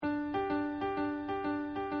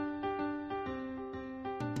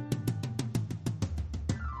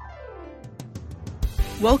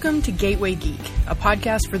Welcome to Gateway Geek, a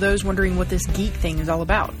podcast for those wondering what this geek thing is all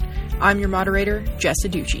about. I'm your moderator, Jess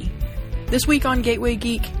Aducci. This week on Gateway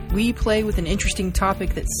Geek, we play with an interesting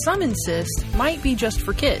topic that some insist might be just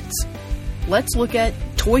for kids. Let's look at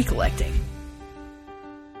toy collecting.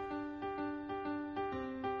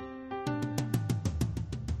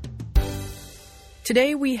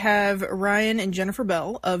 Today we have Ryan and Jennifer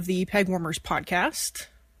Bell of the Pegwarmers podcast.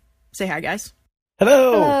 Say hi, guys.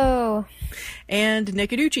 Hello. Hello. And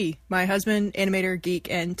Nick Aducci, my husband, animator, geek,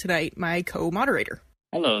 and tonight my co-moderator.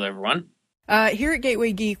 Hello, everyone. Here at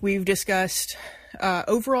Gateway Geek, we've discussed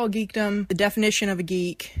overall geekdom, the definition of a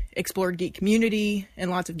geek, explored geek community,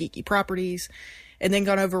 and lots of geeky properties, and then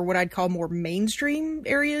gone over what I'd call more mainstream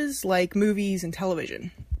areas like movies and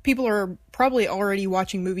television. People are probably already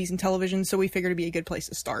watching movies and television, so we figured it'd be a good place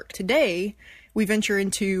to start. Today, we venture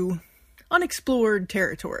into unexplored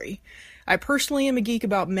territory. I personally am a geek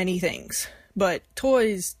about many things, but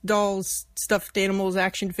toys, dolls, stuffed animals,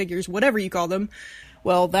 action figures, whatever you call them,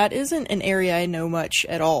 well, that isn't an area I know much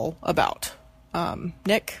at all about.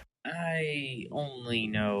 Nick? I only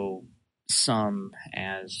know some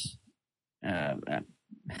as... they're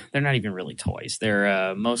not even really toys.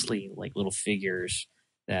 They're mostly like little figures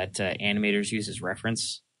that animators use as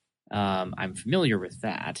reference. I'm familiar with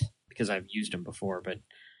that because I've used them before,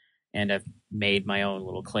 and I've made my own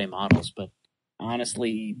little clay models, but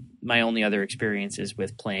honestly, my only other experience is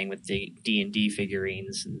with playing with D&D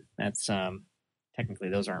figurines, and that's technically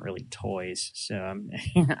those aren't really toys. So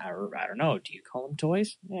I don't know. Do you call them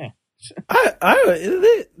toys? Yeah.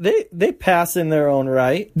 They pass in their own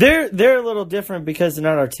right. They're a little different because they're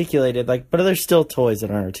not articulated, but they're still toys that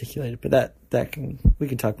aren't articulated. But we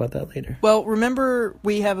can talk about that later. Well, remember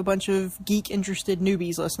we have a bunch of geek interested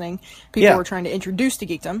newbies listening. People we're trying to introduce to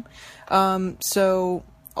geekdom. So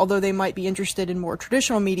although they might be interested in more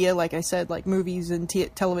traditional media, like I said, like movies and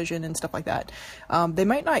television and stuff like that, they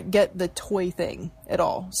might not get the toy thing at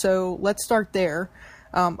all. So let's start there.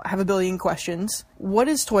 I have a billion questions. What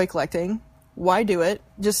is toy collecting? Why do it?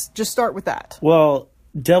 Just start with that. Well,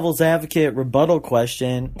 devil's advocate rebuttal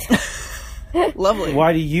question. Lovely.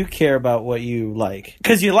 Why do you care about what you like?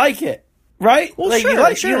 Because you like it, right? Well,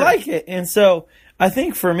 sure. You like it. And so I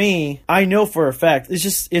think for me, I know for a fact, it's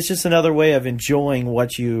just another way of enjoying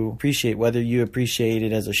what you appreciate, whether you appreciate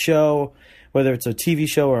it as a show, whether it's a TV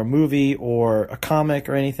show or a movie or a comic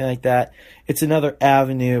or anything like that. It's another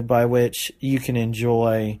avenue by which you can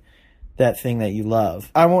enjoy that thing that you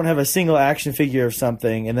love. I won't have a single action figure of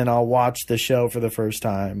something and then I'll watch the show for the first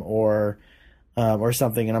time or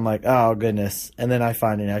something and I'm like, oh goodness. And then I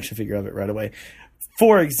find an action figure of it right away.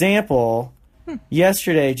 For example,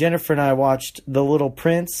 yesterday Jennifer and I watched The Little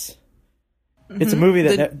Prince. Mm-hmm. It's a movie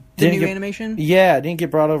that the new animation? Yeah, it didn't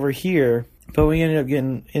get brought over here. But we ended up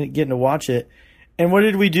getting to watch it. And what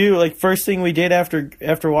did we do? First thing we did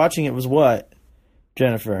after watching it was what,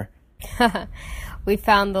 Jennifer? We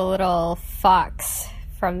found the little fox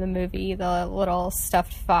from the movie, the little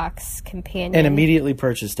stuffed fox companion. And immediately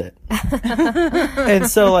purchased it. And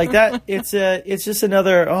so that, it's just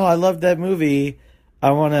another, I love that movie.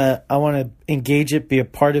 I wanna engage it, be a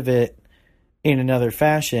part of it in another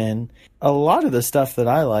fashion. A lot of the stuff that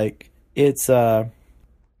I like, it's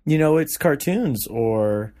cartoons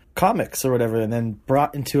or comics or whatever, and then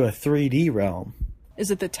brought into a 3D realm. Is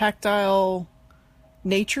it the tactile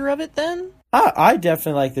nature of it then? I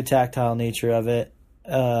definitely like the tactile nature of it,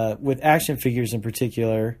 with action figures in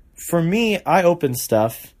particular. For me, I open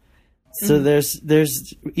stuff. So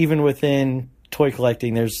there's even within toy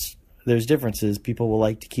collecting, there's differences. People will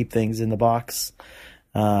like to keep things in the box.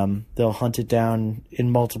 They'll hunt it down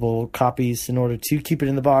in multiple copies in order to keep it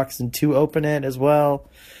in the box and to open it as well.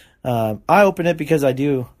 I open it because I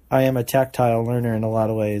am a tactile learner in a lot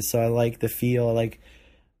of ways. So I like the feel. I like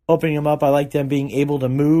opening them up. I like them being able to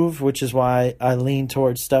move, which is why I lean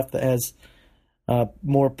towards stuff that has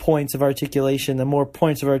more points of articulation. The more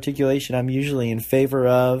points of articulation I'm usually in favor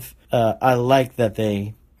of. I like that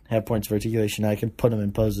they have points of articulation. I can put them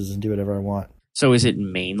in poses and do whatever I want. So is it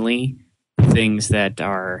mainly things that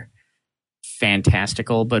are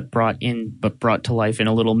fantastical but brought to life in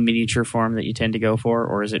a little miniature form that you tend to go for,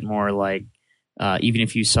 or is it more like even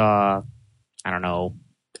if you saw, I don't know,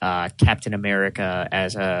 Captain America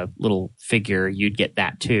as a little figure, you'd get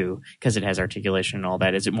that too because it has articulation and all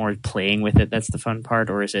that? Is it more playing with it that's the fun part,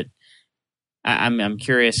 or is it? I'm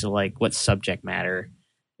curious, what subject matter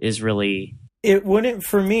is really. It wouldn't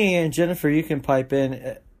for me, and Jennifer, you can pipe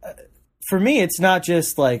in. For me, it's not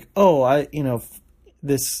just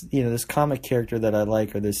this comic character that I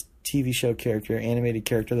like, or this TV show character, animated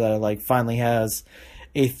character that I like finally has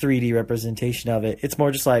a 3D representation of it. It's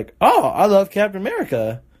more just like, oh, I love Captain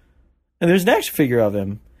America, and there's an action figure of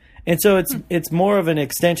him. And so it's more of an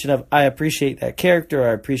extension of, I appreciate that character,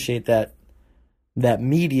 I appreciate that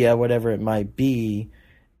media, whatever it might be,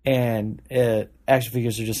 and action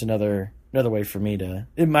figures are just another way for me to,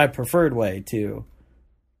 in my preferred way, to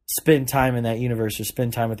spend time in that universe or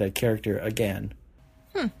spend time with that character again.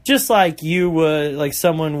 Just like you would, like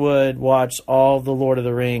someone would watch all the Lord of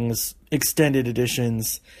the Rings extended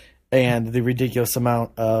editions and the ridiculous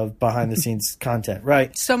amount of behind-the-scenes content,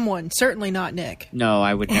 right? Someone, certainly not Nick. No,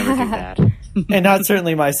 I would never do that. And not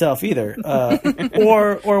certainly myself either.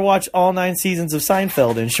 Or watch all 9 seasons of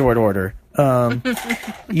Seinfeld in short order.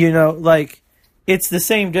 Like, it's the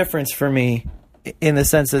same difference for me in the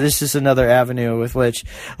sense that it's just another avenue with which,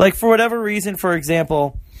 like, for whatever reason, for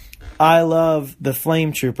example, I love the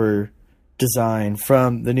Flame Trooper design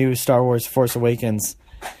from the new Star Wars Force Awakens.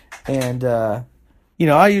 And,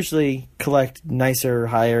 I usually collect nicer,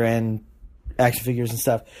 higher-end action figures and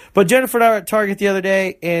stuff. But Jennifer and I were at Target the other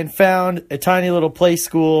day and found a tiny little play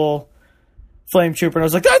school Flame Trooper. And I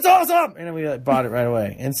was like, that's awesome! And then we bought it right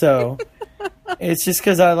away. And so it's just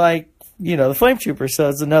because I like, the Flame Trooper. So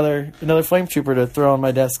it's another Flame Trooper to throw on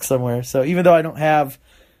my desk somewhere. So even though I don't have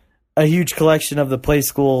a huge collection of the play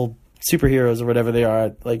school superheroes or whatever they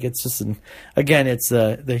are, like, it's just it's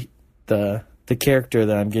the character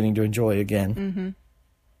that I'm getting to enjoy again. Mm-hmm.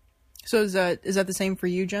 So is that the same for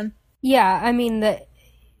you, Jen? Yeah, I mean,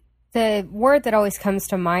 the word that always comes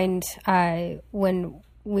to mind when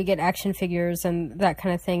we get action figures and that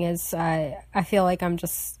kind of thing is I feel like I'm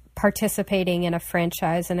just participating in a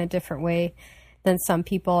franchise in a different way than some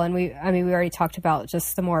people. And we already talked about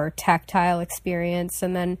just the more tactile experience.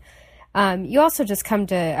 And then you also just come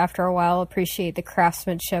to, after a while, appreciate the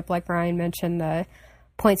craftsmanship, like Ryan mentioned, the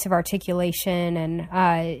points of articulation,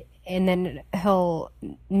 and then he'll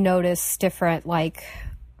notice different, like,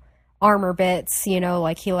 armor bits,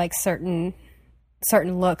 like he likes certain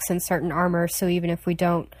looks and certain armor. So even if we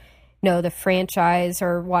don't know the franchise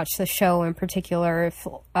or watch the show in particular, if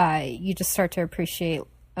you just start to appreciate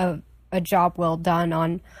a job well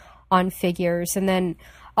done on figures. And then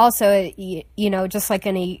also, just like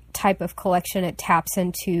any type of collection, it taps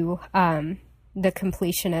into the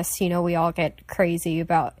completionists. We all get crazy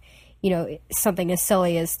about something as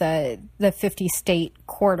silly as the 50 state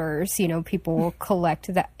quarters. People will collect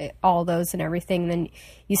all those and everything. Then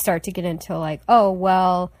you start to get into like, oh,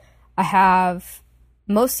 well, I have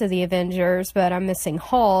most of the Avengers, but I'm missing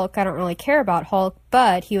Hulk. I don't really care about Hulk,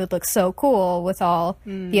 but he would look so cool with all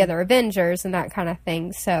the other Avengers and that kind of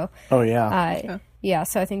thing. So, oh yeah.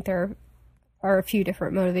 So I think there are a few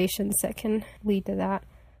different motivations that can lead to that.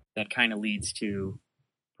 That kind of leads to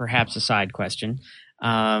perhaps a side question.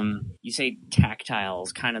 You say tactile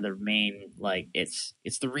is kind of the main, like, it's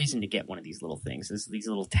the reason to get one of these little things. It's these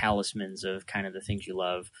little talismans of kind of the things you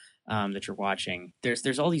love that you're watching.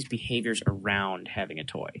 There's all these behaviors around having a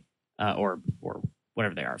toy or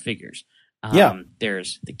whatever they are, figures.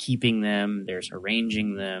 There's the keeping them, there's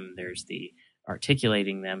arranging them, there's the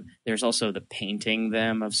articulating them. There's also the painting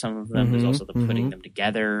them of some of them. There's also the putting them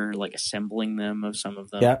together, like assembling them of some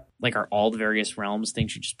of them. Yeah. Like, are all the various realms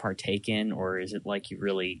things you just partake in, or is it like you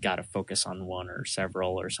really got to focus on one or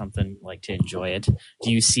several or something, like, to enjoy it?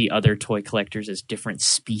 Do you see other toy collectors as different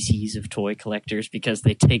species of toy collectors because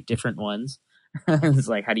they take different ones? It's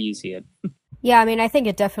like, how do you see it? Yeah, I mean, I think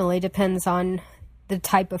it definitely depends on the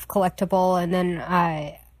type of collectible, and then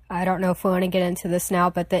I don't know if we want to get into this now,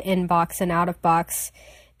 but the in-box and out-of-box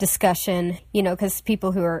discussion, because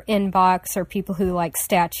people who are in-box or people who like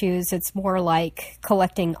statues, it's more like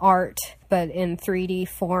collecting art, but in 3D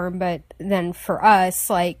form. But then for us,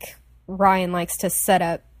 like, Ryan likes to set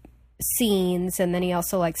up scenes, and then he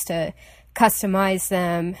also likes to customize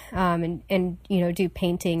them and do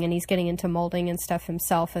painting, and he's getting into molding and stuff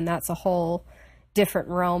himself, and that's a whole different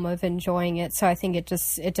realm of enjoying it. So I think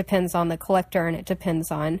it depends on the collector, and it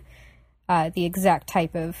depends on the exact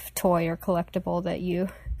type of toy or collectible that you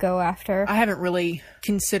go after. I haven't really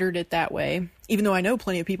considered it that way, even though I know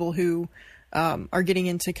plenty of people who are getting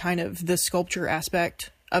into kind of the sculpture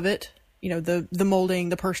aspect of it. The molding,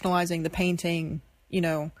 the personalizing, the painting,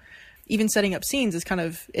 even setting up scenes is kind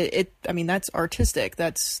of it. I mean, that's artistic.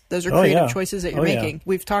 Those are creative choices that you're making. Yeah.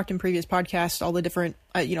 We've talked in previous podcasts all the different,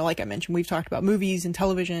 like I mentioned, we've talked about movies and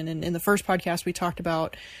television. And in the first podcast, we talked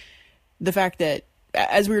about the fact that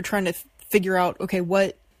as we were trying to figure out, okay,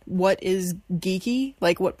 what is geeky,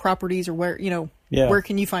 like what properties or where, where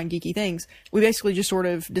can you find geeky things? We basically just sort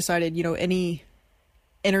of decided, any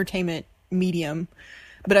entertainment medium.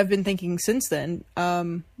 But I've been thinking since then,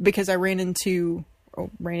 because I ran into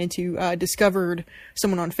ran into, discovered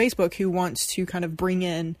someone on Facebook who wants to kind of bring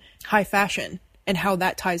in high fashion and how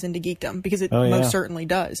that ties into geekdom, because it most certainly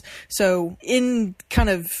does. So in kind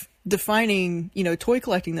of defining, toy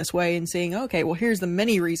collecting this way and saying, okay, well, here's the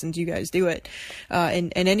many reasons you guys do it,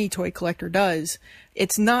 and any toy collector does.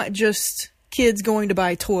 It's not just kids going to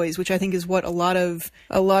buy toys, which I think is what a lot of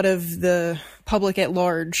the public at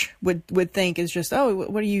large would think is just, oh,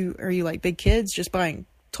 what are you like big kids just buying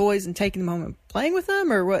toys and taking them home and playing with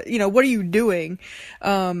them, or what are you doing?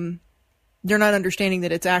 They're not understanding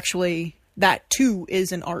that it's actually, that too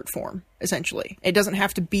is an art form, essentially. It doesn't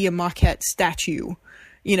have to be a maquette statue,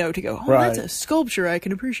 to go, oh, that's a sculpture I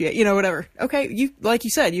can appreciate, whatever. Okay, like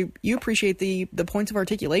you said, you appreciate the points of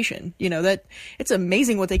articulation, that it's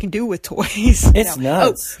amazing what they can do with toys. It's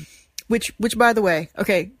nuts. Oh, which by the way,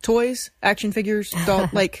 okay, toys, action figures, doll,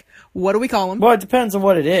 like, what do we call them? Well, it depends on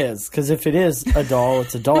what it is, because if it is a doll,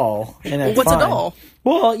 it's a doll. And that's what's fine. a doll?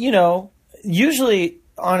 Well, usually,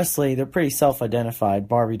 honestly, they're pretty self-identified.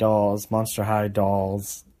 Barbie dolls, Monster High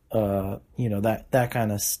dolls, that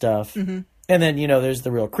kind of stuff. Mm-hmm. And then, there's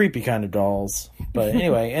the real creepy kind of dolls. But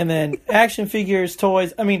anyway, and then action figures,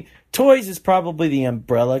 toys. I mean, toys is probably the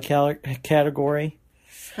umbrella category.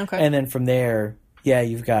 Okay. And then from there, yeah,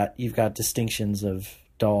 you've got distinctions of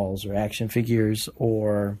dolls or action figures,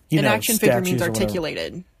 or, an action figure means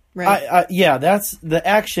articulated, right? Yeah, that's the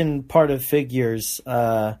action part of figures,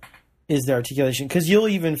 is the articulation. Because you'll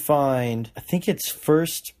even find, I think it's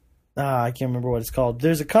First, I can't remember what it's called.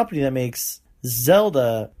 There's a company that makes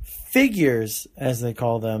Zelda figures, as they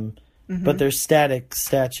call them, but they're static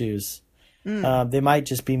statues. They might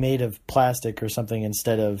just be made of plastic or something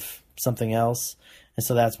instead of something else, and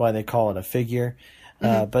so that's why they call it a figure.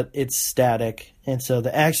 But it's static, and so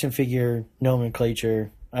the action figure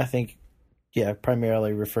nomenclature, I think,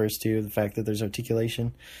 primarily refers to the fact that there's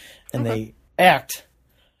articulation, and they act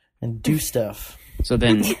and do stuff. So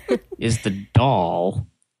then, is the doll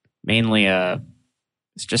mainly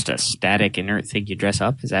it's just a static, inert thing you dress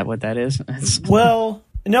up? Is that what that is? Well,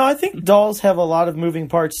 no, I think dolls have a lot of moving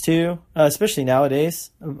parts too, especially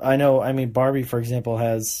nowadays. Barbie, for example,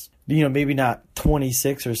 has, maybe not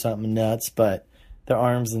 26 or something nuts, but their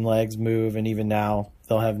arms and legs move, and even now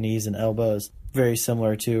they'll have knees and elbows. Very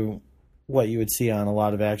similar to what you would see on a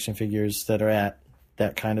lot of action figures that are at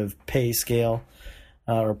that kind of pay scale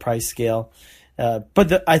or price scale.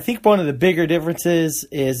 But I think one of the bigger differences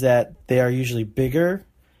is that they are usually bigger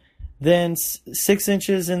than 6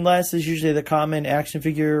 inches and less is usually the common action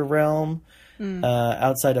figure realm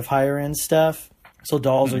outside of higher end stuff. So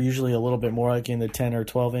dolls are usually a little bit more like in the 10 or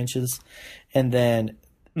 12 inches. And then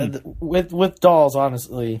with dolls,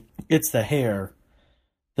 honestly, it's the hair.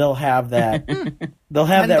 They'll have that. They'll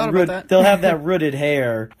have that rooted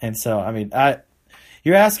hair. And so,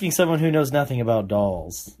 you're asking someone who knows nothing about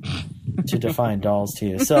dolls to define dolls to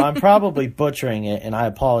you. So I'm probably butchering it, and I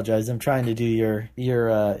apologize. I'm trying to do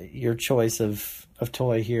your choice of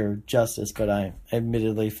toy here justice, but I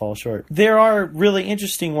admittedly fall short. There are really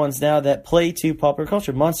interesting ones now that play to popular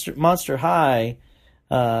culture. Monster High,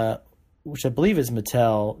 which I believe is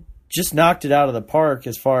Mattel, just knocked it out of the park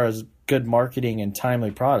as far as good marketing and timely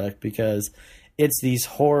product, because it's these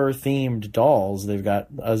horror-themed dolls. They've got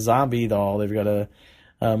a zombie doll. They've got a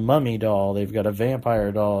mummy doll. They've got a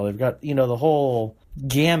vampire doll. They've got, the whole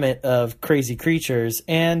gamut of crazy creatures.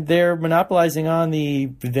 And they're monopolizing on the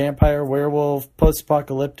vampire, werewolf,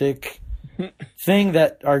 post-apocalyptic thing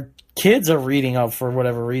that our kids are reading up for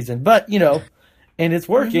whatever reason. But, and it's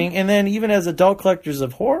working. And then even as adult collectors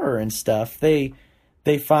of horror and stuff, they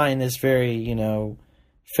find this very,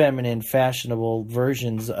 feminine, fashionable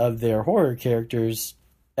versions of their horror characters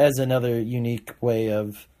as another unique way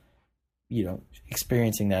of,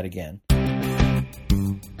 experiencing that again.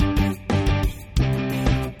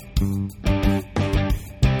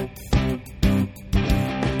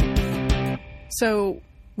 So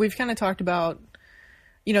we've kind of talked about,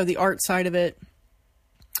 the art side of it,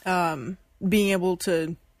 being able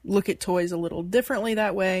to look at toys a little differently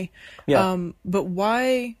that way. Yeah. But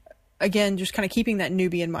why, again, just kind of keeping that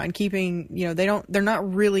newbie in mind, they're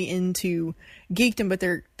not really into geekdom, but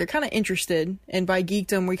they're kind of interested. And by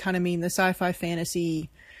geekdom, we kind of mean the sci-fi, fantasy,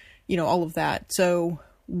 all of that. So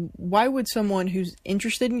why would someone who's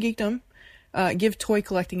interested in geekdom give toy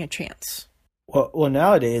collecting a chance? Well,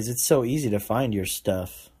 nowadays it's so easy to find your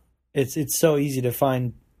stuff. It's so easy to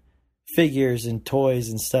find figures and toys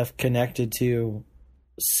and stuff connected to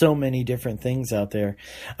so many different things out there.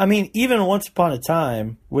 Even Once Upon a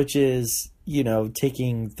Time, which is,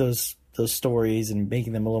 taking those stories and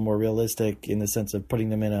making them a little more realistic in the sense of putting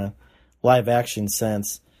them in a live action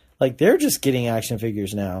sense. Like, they're just getting action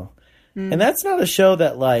figures now. And that's not a show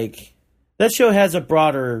that like that show has a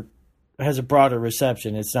broader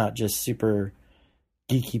reception. It's not just super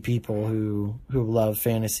geeky people who love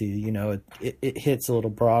fantasy. You know, it hits a little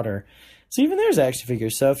broader. So even there's action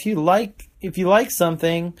figures. So if you like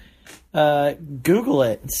something, Google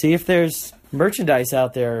it and see if there's merchandise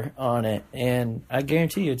out there on it, and I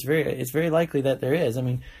guarantee you it's very likely that there is. I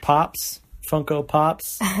mean, Funko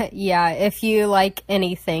Pops. Yeah, if you like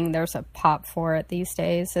anything, there's a pop for it these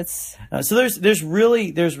days. It's so there's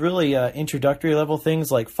really introductory level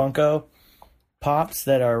things like Funko Pops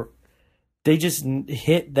they just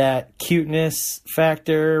hit that cuteness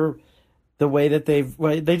factor. The way that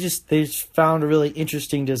they just found a really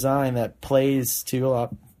interesting design that plays to a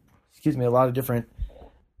lot of different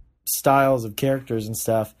styles of characters and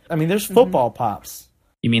stuff. I mean, there's football pops.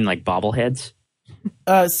 You mean like bobbleheads?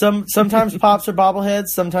 Sometimes pops are bobbleheads,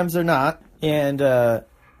 sometimes they're not. And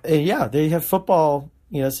yeah, they have football.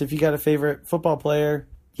 You know, so if you got a favorite football player,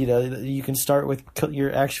 you know, you can start with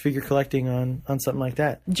your action figure collecting on something like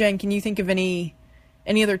that. Jen, can you think of any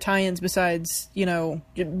other tie-ins besides, you know,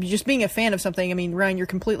 just being a fan of something? I mean, Ryan, you're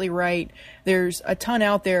completely right. There's a ton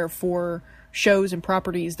out there for shows and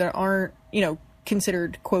properties that aren't, you know,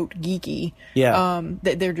 considered, quote, geeky. Yeah.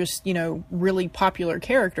 That they're just, you know, really popular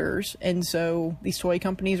characters. And so these toy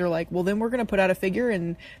companies are like, well, then we're going to put out a figure,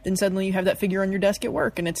 and then suddenly you have that figure on your desk at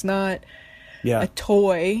work, and it's not a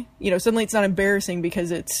toy. You know, suddenly it's not embarrassing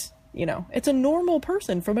because it's, you know, it's a normal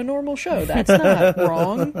person from a normal show. That's not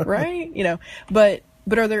wrong, right? You know, but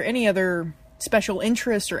are there any other special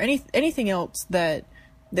interests or anything else that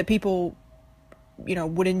people, you know,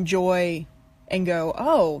 would enjoy and go,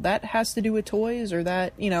 oh, that has to do with toys, or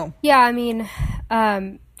that, you know? Yeah, I mean,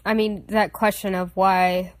 that question of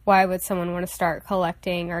why would someone want to start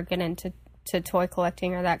collecting or get into toy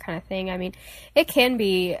collecting or that kind of thing. I mean, it can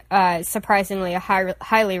be surprisingly a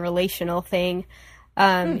highly relational thing.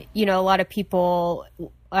 You know, a lot of people,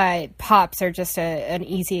 pops are just an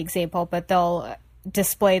easy example, but they'll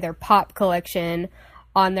display their pop collection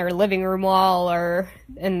on their living room wall or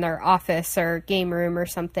in their office or game room or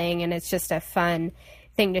something, and it's just a fun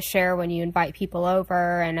thing to share when you invite people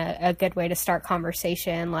over, and a good way to start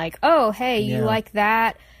conversation, like, oh, hey, you like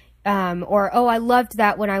that? Or, oh, I loved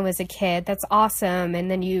that when I was a kid. That's awesome.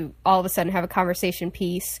 And then you all of a sudden have a conversation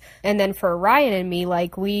piece. And then for Ryan and me,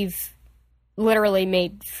 like, we've literally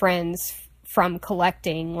made friends from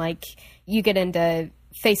collecting. Like, you get into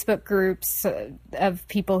Facebook groups of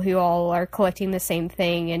people who all are collecting the same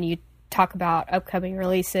thing, and you talk about upcoming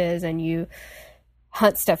releases, and you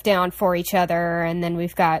hunt stuff down for each other. And then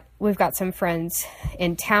we've got some friends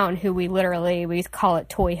in town who we call it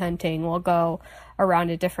toy hunting. We'll go around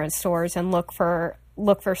to different stores and look for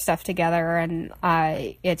stuff together, and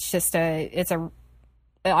it's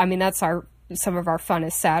some of our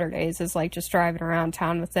funnest Saturdays is like just driving around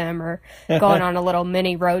town with them, or going on a little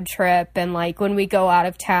mini road trip. And like when we go out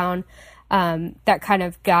of town, that kind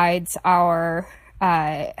of guides our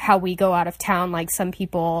how we go out of town. Like some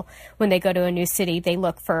people, when they go to a new city, they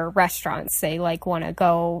look for restaurants. They like want to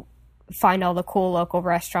go find all the cool local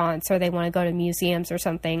restaurants, or they want to go to museums or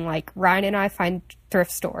something. Like Ryan and I find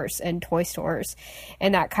thrift stores and toy stores,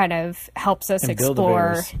 and that kind of helps us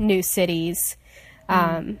explore new cities.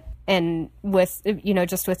 And with, you know,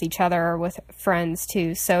 just with each other or with friends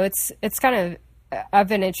too. So it's kind of, I've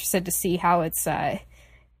been interested to see how it's,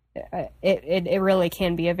 it really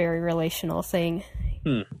can be a very relational thing.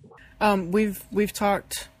 We've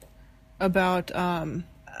talked about,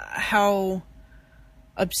 how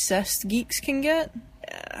obsessed geeks can get,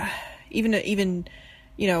 even,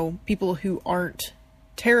 you know, people who aren't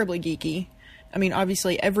terribly geeky. I mean,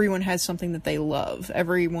 obviously everyone has something that they love.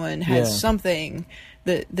 Everyone has something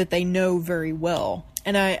that they know very well.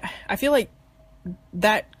 And I feel like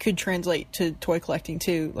that could translate to toy collecting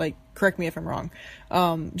too. Like, correct me if I'm wrong.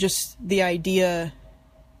 Just the idea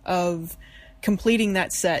of completing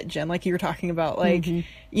that set, Jen, like you were talking about, like,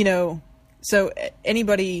 you know, so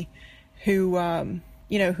anybody who,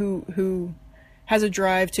 you know, who has a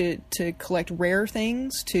drive to collect rare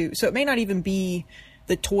things so it may not even be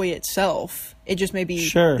the toy itself. It just may be,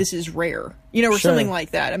 this is rare, you know, or something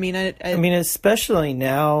like that. I mean, I mean, especially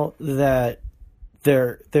now that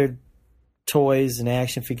their toys and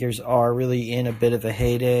action figures are really in a bit of a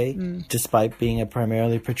heyday, despite being a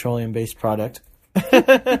primarily petroleum-based product.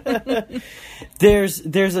 There's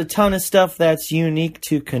a ton of stuff that's unique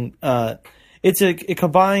to it's a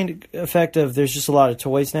combined effect of there's just a lot of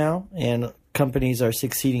toys now, and companies are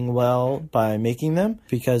succeeding well by making them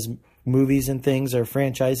because movies and things are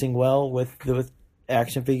franchising well with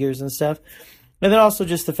action figures and stuff. And then also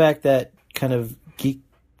just the fact that kind of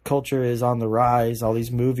culture is on the rise. All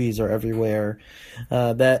these movies are everywhere.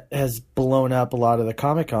 That has blown up a lot of the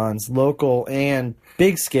Comic-Cons, local and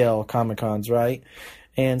big-scale Comic-Cons, right?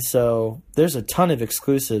 And so there's a ton of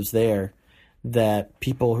exclusives there that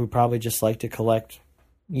people who probably just like to collect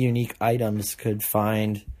unique items could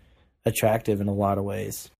find attractive in a lot of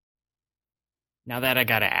ways. Now that I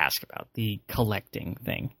gotta ask about the collecting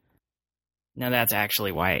thing. Now that's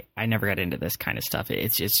actually why I never got into this kind of stuff.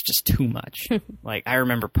 It's just too much. Like, I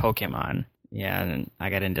remember Pokemon. Yeah, and I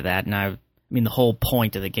got into that. And I mean, the whole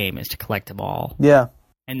point of the game is to collect them all. Yeah.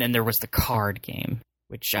 And then there was the card game,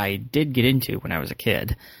 which I did get into when I was a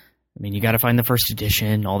kid. I mean, you got to find the first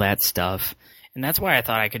edition, all that stuff. And that's why I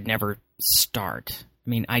thought I could never start. I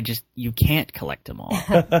mean, you can't collect them all.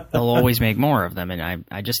 They'll always make more of them, and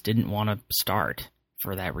I just didn't want to start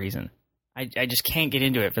for that reason. I just can't get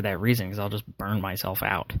into it for that reason, because I'll just burn myself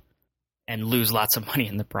out and lose lots of money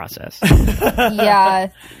in the process. Yeah,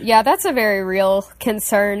 that's a very real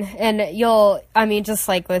concern. And just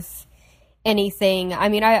like with anything, I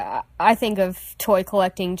mean, I think of toy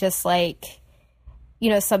collecting just like,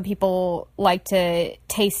 some people like to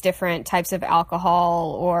taste different types of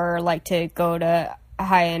alcohol, or like to go to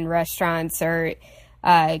high-end restaurants, or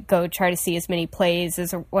go try to see as many plays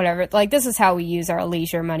as whatever. Like, this is how we use our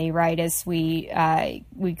leisure money, right? As we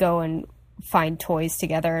go and find toys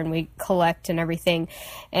together and we collect and everything.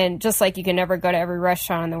 And just like you can never go to every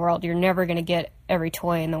restaurant in the world, you're never going to get every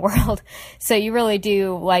toy in the world. So you really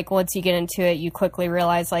do, like, once you get into it, you quickly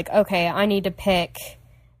realize, like, okay, I need to pick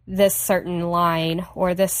this certain line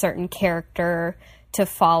or this certain character to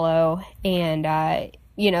follow. And,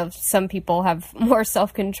 some people have more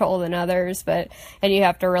self-control than others, and you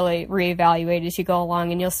have to really reevaluate as you go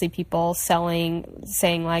along, and you'll see people saying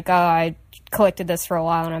like, oh, I collected this for a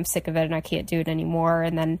while and I'm sick of it and I can't do it anymore.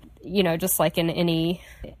 And then, just like in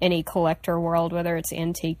any collector world, whether it's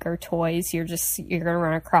antique or toys, you're going to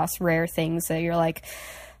run across rare things that you're like,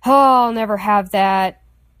 oh, I'll never have that.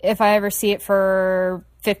 If I ever see it for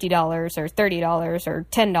 $50 or $30 or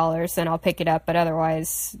 $10, then I'll pick it up. But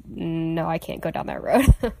otherwise, no, I can't go down that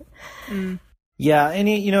road. Yeah, and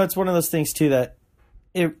it's one of those things too that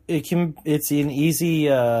it's an easy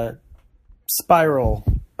spiral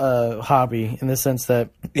hobby, in the sense that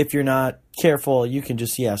if you're not careful, you can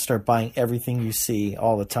just start buying everything you see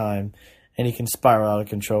all the time, and you can spiral out of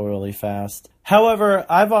control really fast. However,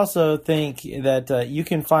 I've also think that you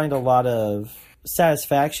can find a lot of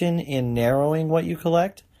satisfaction in narrowing what you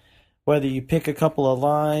collect, whether you pick a couple of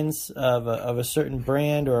lines of a certain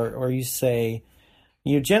brand, or you say,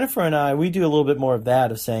 Jennifer and I, we do a little bit more of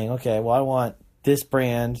that, of saying, okay, well, I want this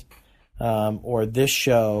brand, or this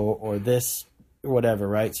show, or this whatever,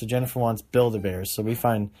 right? So Jennifer wants Build-A-Bears, so we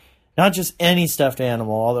find not just any stuffed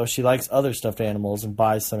animal, although she likes other stuffed animals and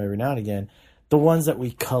buys some every now and again, the ones that we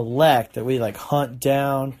collect, that we like hunt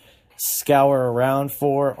down, scour around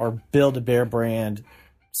for, or Build-A-Bear brand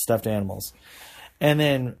stuffed animals. And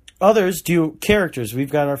then others do characters. We've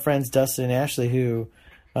got our friends Dustin and Ashley, who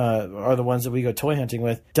are the ones that we go toy hunting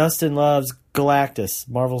with. Dustin loves Galactus,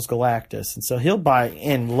 Marvel's Galactus, and so he'll buy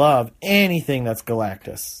and love anything that's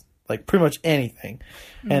Galactus, like pretty much anything.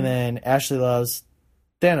 And then Ashley loves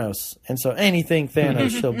Thanos, and so anything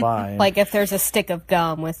Thanos she'll buy. Like if there's a stick of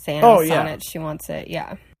gum with Thanos on it, she wants it.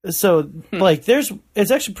 Yeah. So, like, it's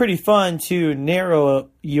actually pretty fun to narrow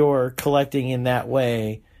your collecting in that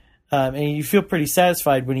way, and you feel pretty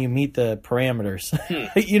satisfied when you meet the parameters.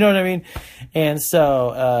 You know what I mean? And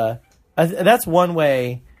so that's one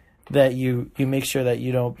way that you make sure that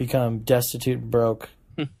you don't become destitute and broke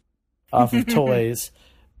off of toys,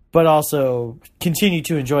 but also continue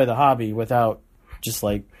to enjoy the hobby without just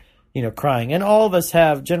like, crying. And all of us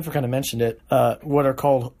have, Jennifer kind of mentioned it, what are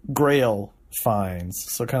called Grail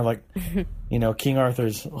finds. So kind of like, King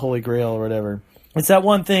Arthur's Holy Grail or whatever. It's that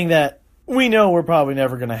one thing that we know we're probably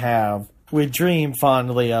never going to have. We dream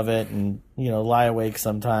fondly of it and, lie awake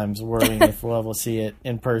sometimes worrying if we'll ever see it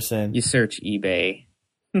in person. You search eBay.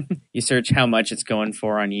 You search how much it's going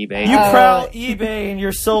for on eBay. You prowl eBay and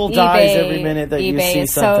your soul dies every minute that you see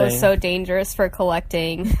something. eBay is so dangerous for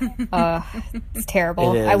collecting. It's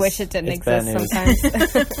terrible. I wish it didn't exist sometimes.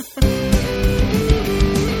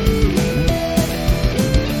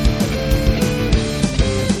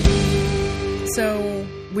 So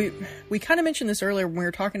we kind of mentioned this earlier when we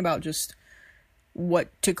were talking about just what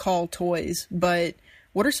to call toys, but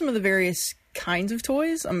what are some of the various kinds of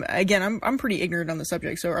toys? I'm pretty ignorant on the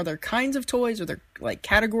subject. So are there kinds of toys? Are there like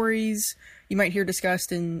categories you might hear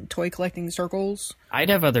discussed in toy collecting circles? I'd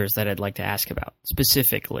have others that I'd like to ask about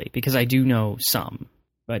specifically, because I do know some,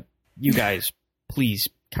 but you guys please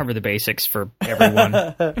cover the basics for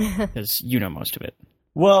everyone, because you know most of it.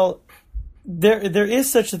 Well, there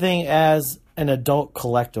is such a thing as an adult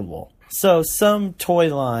collectible. So some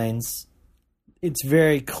toy lines, it's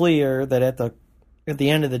very clear that at the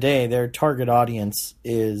end of the day, their target audience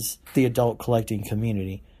is the adult collecting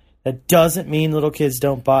community. That doesn't mean little kids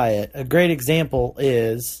don't buy it. A great example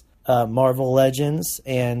is Marvel Legends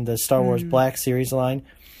and the Star Wars Black Series line.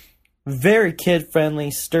 Very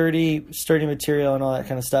kid-friendly, sturdy material and all that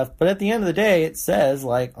kind of stuff. But at the end of the day, it says,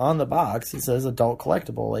 like, on the box, it says adult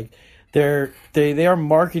collectible. Like, they are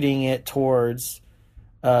marketing it towards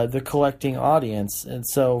the collecting audience. And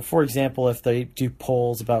so, for example, if they do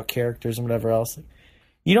polls about characters and whatever else,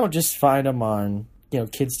 you don't just find them on,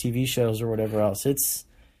 kids' TV shows or whatever else.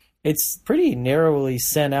 It's pretty narrowly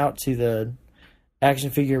sent out to the action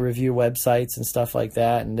figure review websites and stuff like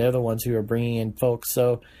that, and they're the ones who are bringing in folks.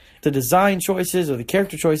 So the design choices or the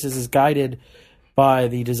character choices is guided by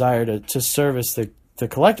the desire to service the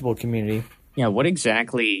collectible community. Yeah, what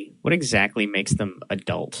exactly makes them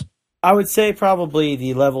adult? I would say probably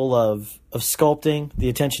the level of sculpting, the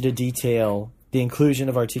attention to detail, the inclusion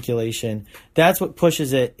of articulation. That's what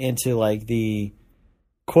pushes it into like the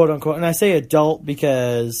quote unquote, and I say adult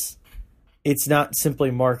because it's not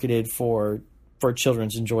simply marketed for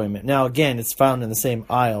children's enjoyment. Now, again, it's found in the same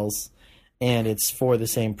aisles and it's for the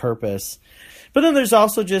same purpose. But then there's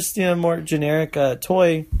also just, more generic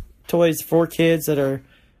toys for kids that are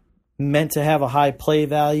meant to have a high play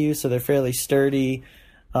value, so they're fairly sturdy.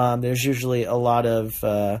 There's usually a lot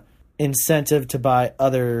of incentive to buy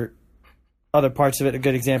other parts of it. A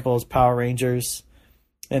good example is Power Rangers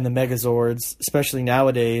and the Megazords, especially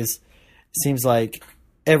nowadays. It seems like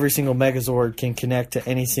every single Megazord can connect to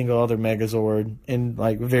any single other Megazord in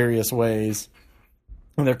like various ways.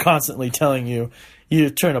 And they're constantly telling you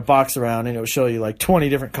turn a box around and it'll show you like 20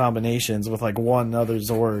 different combinations with like one other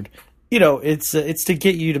Zord. It's to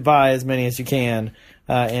get you to buy as many as you can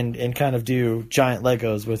and kind of do giant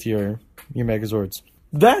Legos with your Megazords.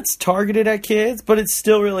 That's targeted at kids, but it's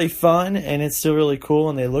still really fun and it's still really cool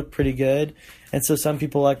and they look pretty good. And so some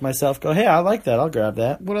people like myself go, hey, I like that. I'll grab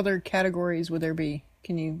that. What other categories would there be?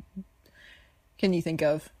 Can you think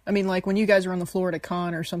of? I mean, like when you guys are on the floor at a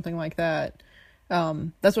con or something like that,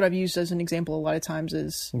 that's what I've used as an example a lot of times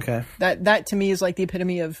is okay. That to me is like the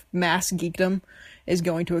epitome of mass geekdom is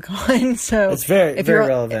going to a con. So it's very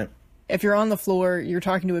relevant. If you're on the floor, you're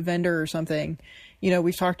talking to a vendor or something,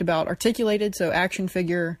 we've talked about articulated, so action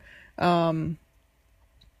figure. I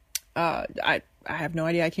have no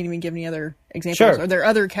idea. I can't even give any other examples. Sure. Are there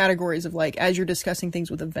other categories of like, as you're discussing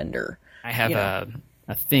things with a vendor? I have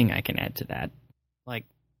a thing I can add to that. Like,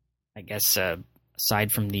 I guess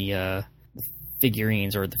aside from the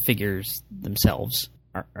figurines or the figures themselves,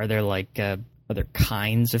 are there like other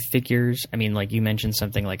kinds of figures? I mean, like you mentioned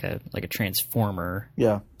something like a Transformer.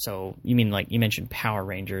 Yeah. So you mean like you mentioned Power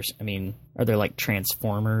Rangers? I mean, are there like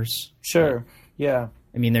Transformers? Sure. Yeah.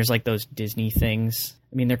 I mean, there's like those Disney things.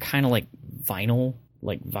 I mean, they're kind of like vinyl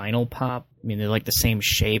pop. I mean, they're like the same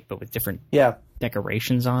shape but with different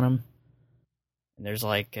decorations on them. And there's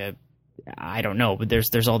like I don't know, but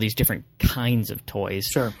there's all these different kinds of toys.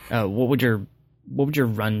 Sure. What would your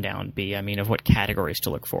rundown be? I mean, of what categories to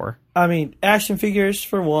look for? I mean, action figures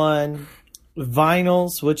for one,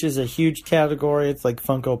 vinyls, which is a huge category. It's like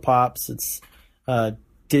Funko Pops. It's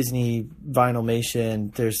Disney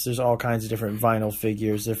Vinylmation. There's all kinds of different vinyl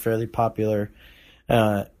figures. They're fairly popular.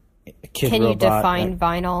 Can you define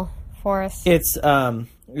vinyl for us? It's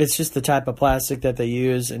just the type of plastic that they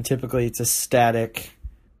use, and typically it's a static,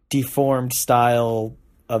 deformed style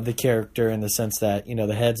of the character in the sense that,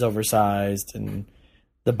 the head's oversized and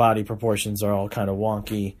the body proportions are all kind of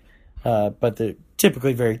wonky. But they're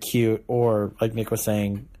typically very cute or, like Nick was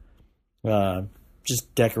saying,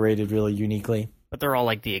 just decorated really uniquely. But they're all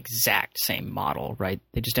like the exact same model, right?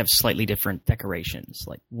 They just have slightly different decorations.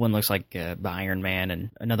 Like one looks like Iron Man, and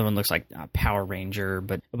another one looks like Power Ranger.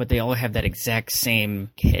 But they all have that exact same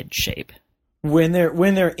head shape. When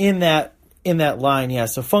they're in that line, yeah.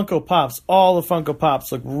 So Funko Pops, all the Funko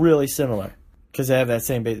Pops look really similar because they have that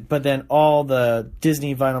same base. But then all the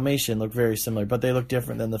Disney Vinylmation look very similar, but they look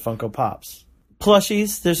different than the Funko Pops.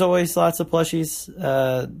 Plushies, there's always lots of plushies.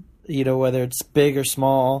 Whether it's big or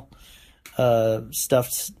small.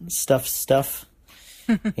 Stuff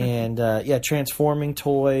and transforming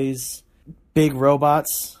toys, big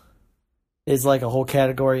robots is like a whole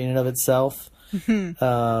category in and of itself.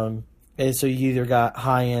 And so you either got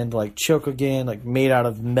high end like Chocogen, like made out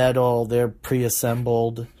of metal, they're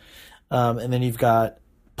pre-assembled, and then you've got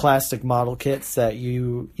plastic model kits that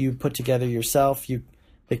you put together yourself.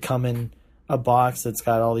 They come in a box that's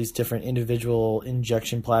got all these different individual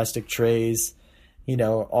injection plastic trays.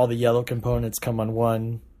 all the yellow components come on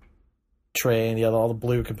one tray and all the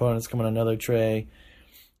blue components come on another tray.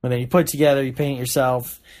 And then you put it together, you paint it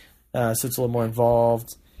yourself, so it's a little more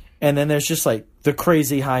involved. And then there's just like the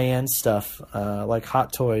crazy high-end stuff, like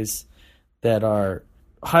Hot Toys that are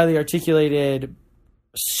highly articulated,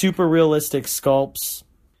 super realistic sculpts,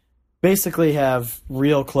 basically have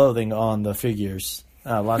real clothing on the figures,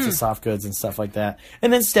 lots of soft goods and stuff like that.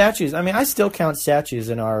 And then statues. I mean, I still count statues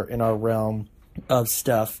in our realm of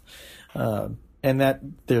stuff. And that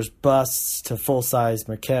there's busts to full-size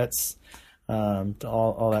maquettes, to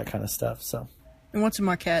all that kind of stuff. So, And what's a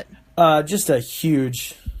maquette? just a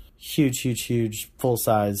huge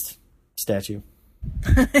full-sized statue.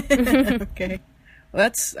 Okay. Well,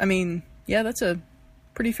 that's a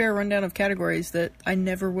pretty fair rundown of categories that I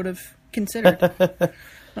never would have considered.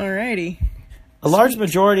 Alrighty. A large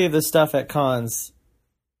majority of the stuff at cons,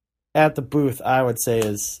 at the booth, I would say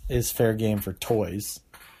is fair game for toys.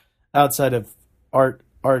 Outside of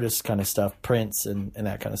artist kind of stuff, prints and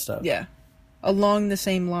that kind of stuff. Yeah. Along the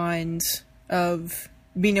same lines of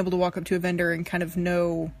being able to walk up to a vendor and kind of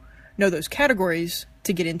know those categories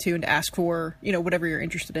to get into and to ask for, whatever you're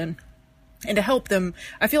interested in. And to help them,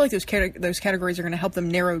 I feel like those categories are going to help them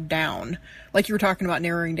narrow down. Like you were talking about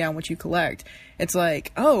narrowing down what you collect. It's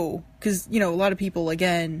like, because, a lot of people,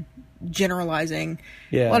 again, generalizing,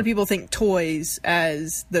 a lot of people think toys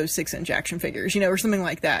as those 6-inch action figures, or something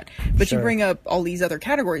like that. But Sure. you bring up all these other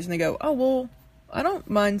categories and they go, oh, well, I don't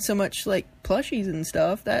mind so much like plushies and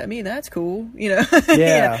stuff. That's cool,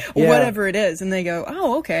 Yeah. whatever it is. And they go,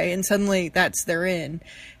 oh, okay. And suddenly they're in.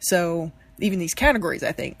 So even these categories,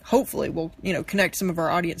 I think, hopefully will, connect some of our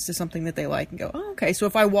audience to something that they like and go, oh, okay. So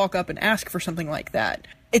if I walk up and ask for something like that,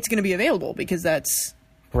 it's going to be available because that's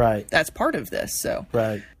Right. that's part of this. So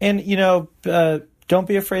Right. And, don't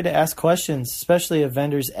be afraid to ask questions, especially if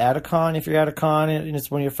vendors at a con. If you're at a con and it's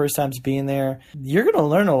one of your first times being there, you're going to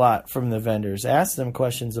learn a lot from the vendors. Ask them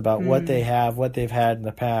questions about what they have, what they've had in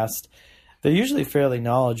the past. They're usually fairly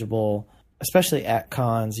knowledgeable, especially at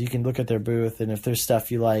cons. You can look at their booth, and if there's stuff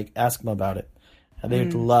you like, ask them about it.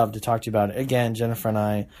 They'd love to talk to you about it. Again, Jennifer and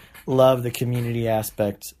I love the community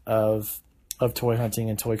aspect of toy hunting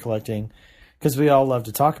and toy collecting, because we all love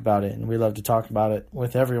to talk about it, and we love to talk about it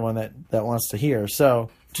with everyone that wants to hear.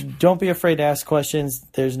 So don't be afraid to ask questions.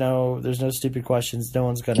 There's no stupid questions. No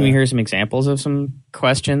one's gonna. Can we hear some examples of some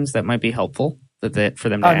questions that might be helpful for them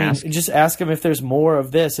to ask? Just ask them if there's more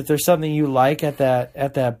of this. If there's something you like at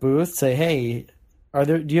that booth, say, hey,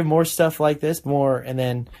 do you have more stuff like this? More, and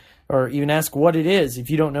then, or even ask what it is.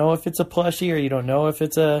 If you don't know if it's a plushie or you don't know if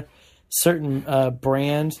it's a certain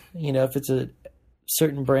brand, if it's a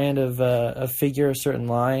certain brand of a figure, a certain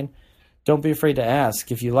line, don't be afraid to ask.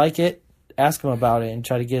 If you like it, ask them about it and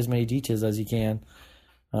try to get as many details as you can.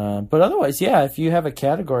 But otherwise, if you have a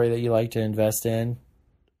category that you like to invest in,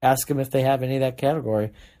 ask them if they have any of that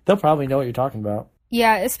category. They'll probably know what you're talking about.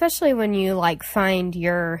 Yeah, especially when you find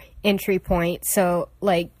your entry point. So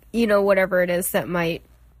whatever it is that might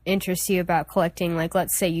interest you about collecting,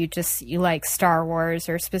 let's say you like Star Wars,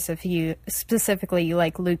 or specifically you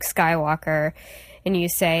like Luke Skywalker, and you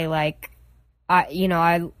say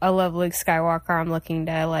I love Luke Skywalker, I'm looking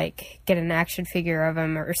to get an action figure of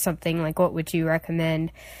him or something, what would you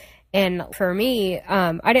recommend? And for me,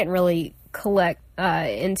 I didn't really collect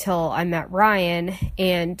until I met Ryan,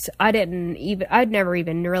 and I'd never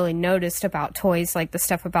even really noticed about toys, the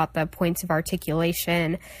stuff about the points of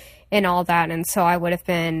articulation and all that, and so I would have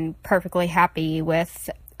been perfectly happy with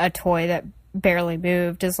a toy that barely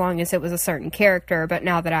moved as long as it was a certain character. But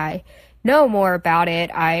now that I know more about it,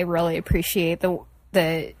 I really appreciate the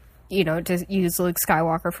to use Luke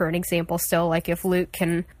Skywalker for an example still, if Luke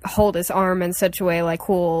can hold his arm in such a way,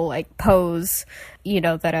 cool, pose,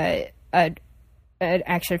 that an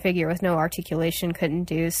action figure with no articulation couldn't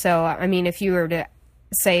do. So, I mean, if you were to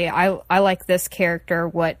say, I like this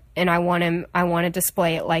character, and I want to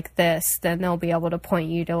display it like this, then they'll be able to point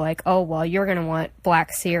you to oh, well, you're going to want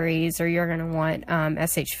Black Series, or you're going to want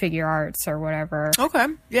SH Figure Arts or whatever. okay,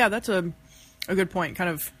 yeah, that's a good point. Kind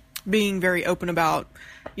of being very open about,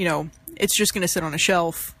 it's just going to sit on a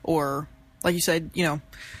shelf, or like you said,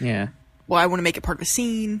 Yeah. well, I want to make it part of a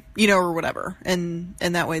scene, or whatever, and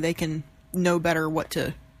that way they can know better what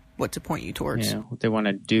to point you towards. Yeah, what they want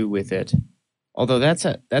to do with it. Although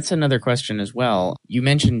that's another question as well. You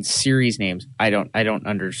mentioned series names. I don't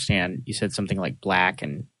understand. You said something like Black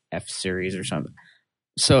and F Series or something.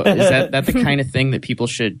 So is that the kind of thing that people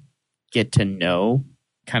should get to know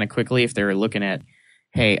kind of quickly if they're looking at,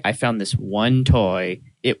 hey, I found this one toy.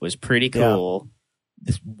 It was pretty cool. Yeah.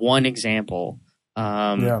 This one example.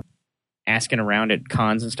 asking around at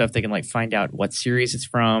cons and stuff, they can like find out what series it's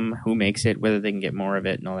from, who makes it, whether they can get more of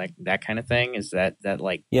it, and all that kind of thing. Is that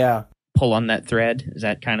like pull on that thread? Is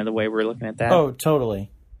that kind of the way we're looking at that? Oh,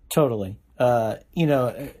 totally. You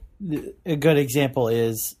know, a good example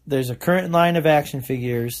is there's a current line of action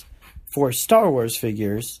figures for Star Wars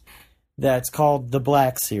figures that's called the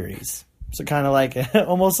Black Series. So kind of like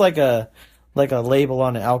almost like a label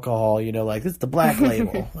on alcohol, you know, like it's the Black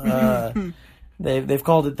label. They've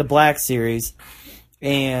called it the Black Series.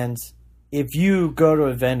 And if you go to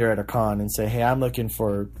a vendor at a con and say, "Hey, I'm looking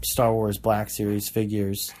for Star Wars Black Series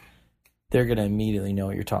figures," they're going to immediately know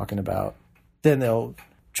what you're talking about. Then they'll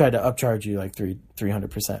try to upcharge you like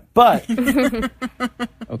 300%. But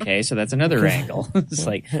okay, so that's another angle. It's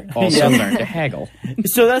like also learn to haggle.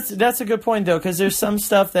 So that's a good point though, because there's some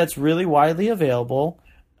stuff that's really widely available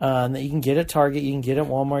that you can get at Target, you can get at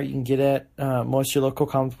Walmart, you can get at most of your local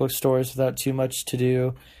comic book stores without too much to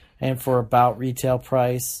do, and for about retail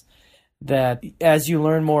price. That as you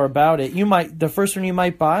learn more about it, the first one you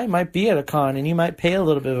might buy might be at a con, and you might pay a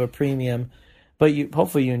little bit of a premium. But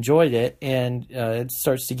hopefully you enjoyed it, and it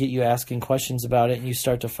starts to get you asking questions about it, and you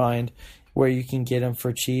start to find where you can get them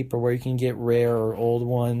for cheap or where you can get rare or old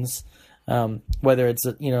ones. Whether it's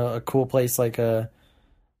a cool place like a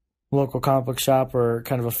local comic book shop or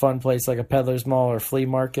kind of a fun place like a peddler's mall or flea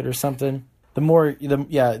market or something. The more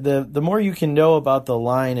you can know about the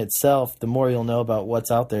line itself, the more you'll know about what's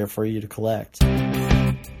out there for you to collect.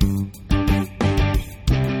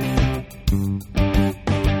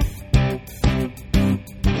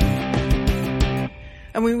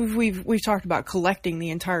 I mean, we've talked about collecting the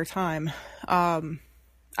entire time.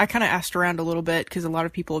 I kind of asked around a little bit because a lot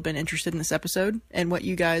of people have been interested in this episode and what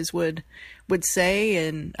you guys would say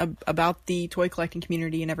and about the toy collecting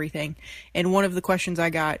community and everything. And one of the questions I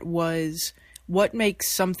got was, what makes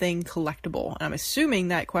something collectible? And I'm assuming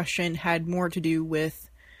that question had more to do with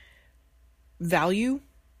value,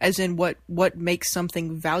 as in what makes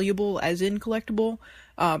something valuable, as in collectible.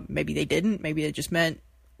 Maybe they didn't. Maybe it just meant,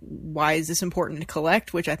 why is this important to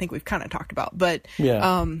collect? Which I think we've kind of talked about. But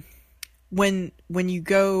when you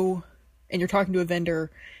go and you're talking to a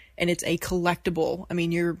vendor and it's a collectible, I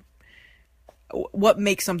mean, what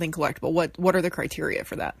makes something collectible? What are the criteria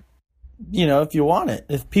for that? If you want it,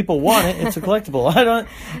 if people want it, it's a collectible. I don't.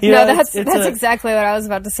 That's exactly what I was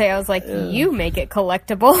about to say. I was like, you make it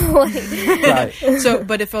collectible. Right. So,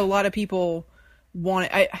 but if a lot of people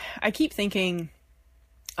want it, I keep thinking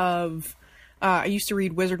of. I used to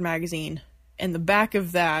read Wizard magazine, and the back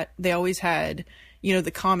of that they always had,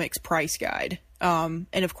 the comics price guide. And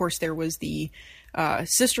of course there was the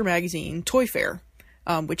sister magazine Toy Fair,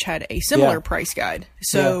 which had a similar price guide.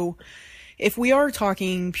 So. Yeah. If we are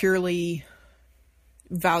talking purely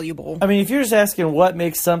valuable, I mean, if you're just asking what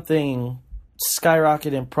makes something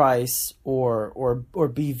skyrocket in price or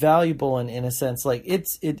be valuable in a sense, like it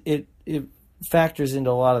factors into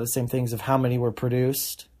a lot of the same things of how many were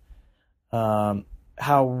produced, how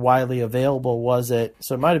widely available was it.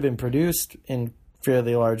 So it might have been produced in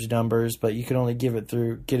fairly large numbers, but you could only get it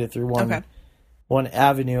through one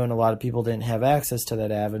avenue, and a lot of people didn't have access to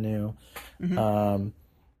that avenue. Mm-hmm.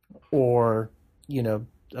 Or,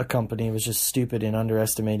 a company was just stupid and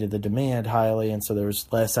underestimated the demand highly, and so there was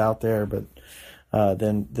less out there, but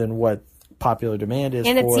than what popular demand is.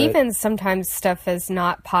 And it's even sometimes stuff is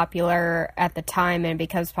not popular at the time and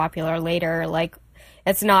becomes popular later. Like,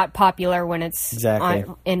 it's not popular when it's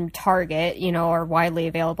in Target, or widely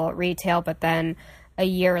available at retail, but then a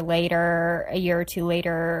year or two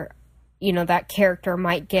later, that character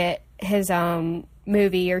might get his own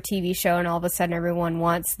movie or TV show, and all of a sudden everyone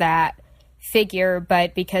wants that figure,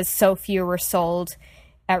 but because so few were sold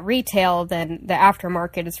at retail, then the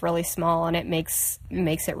aftermarket is really small, and it makes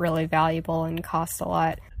it really valuable and costs a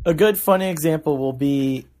lot. A good funny example will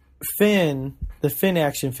be Finn, the Finn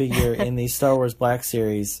action figure in the Star Wars Black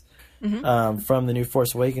Series, from the new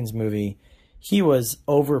Force Awakens movie. He was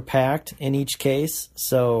overpacked in each case,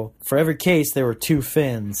 so for every case there were 2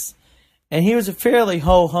 Finns. And he was a fairly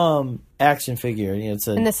ho-hum action figure.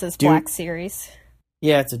 And this is Black Series.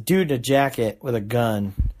 Yeah, it's a dude in a jacket with a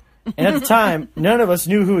gun. And at the time, none of us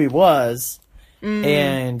knew who he was. Mm.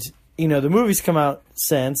 And, the movie's come out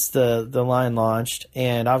since the line launched.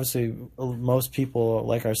 And obviously, most people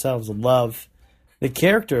like ourselves love the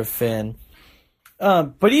character of Finn.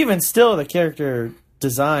 But even still, the character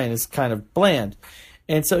design is kind of bland.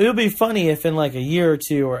 And so it'll be funny if in like a year or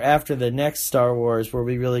two or after the next Star Wars where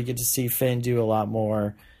we really get to see Finn do a lot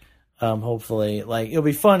more, hopefully. Like, it'll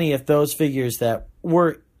be funny if those figures that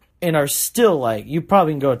were and are still like, you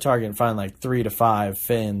probably can go to Target and find like 3 to 5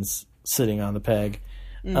 Finns sitting on the peg.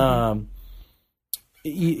 Mm-hmm.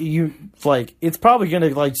 you like it's probably going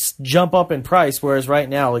to like jump up in price, whereas right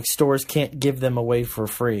now like stores can't give them away for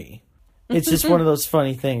free. It's just one of those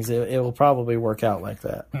funny things. It will probably work out like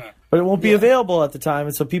that, but it won't be available at the time,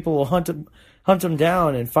 and so people will hunt them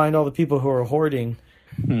down and find all the people who are hoarding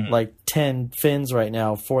like 10 fins right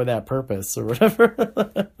now for that purpose or whatever.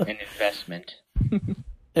 An investment.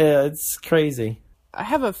 Yeah, it's crazy. I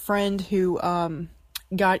have a friend who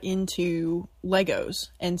got into Legos,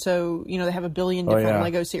 and so they have a billion different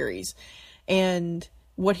Lego series, and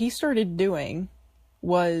what he started doing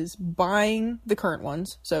was buying the current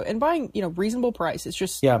ones, and buying reasonable price. It's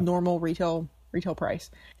just normal retail price,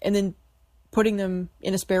 and then putting them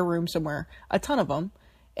in a spare room somewhere, a ton of them,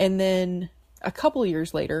 and then a couple of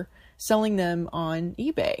years later selling them on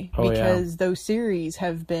eBay because those series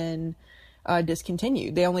have been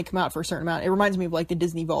discontinued. They only come out for a certain amount. It reminds me of like the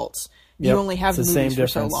Disney Vaults. You only have the movies for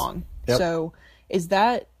so long. Yep. So is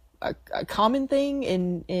that a common thing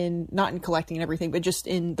in not in collecting and everything, but just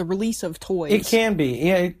in the release of toys? It can be.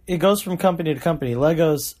 Yeah, it goes from company to company.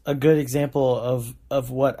 Lego's a good example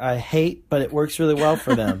of what I hate, but it works really well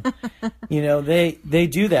for them. They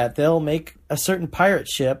do that. They'll make a certain pirate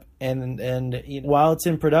ship, and while it's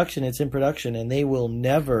in production, and they will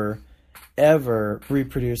never, ever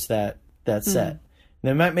reproduce that set.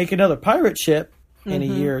 They might make another pirate ship in a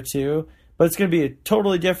year or two, but it's going to be a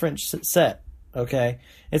totally different set. Okay,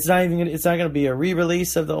 it's not going to be a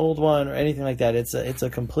re-release of the old one or anything like that. It's a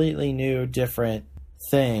completely new, different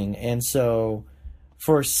thing. And so,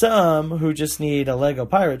 for some who just need a Lego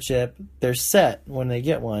pirate ship, they're set when they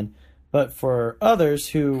get one. But for others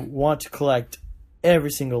who want to collect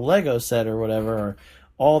every single Lego set or whatever, or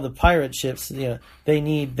all the pirate ships, they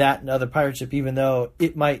need that other pirate ship, even though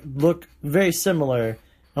it might look very similar and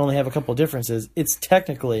only have a couple differences. It's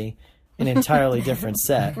technically an entirely different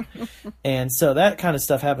set. And so that kind of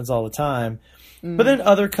stuff happens all the time. But then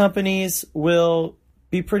other companies will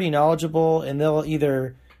be pretty knowledgeable, and they'll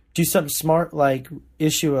either do something smart like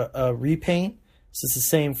issue a repaint. So it's the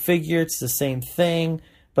same figure, it's the same thing,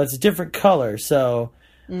 but it's a different color. So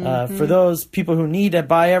for those people who need to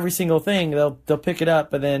buy every single thing, they'll pick it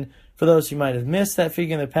up. But then for those who might have missed that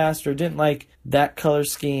figure in the past or didn't like that color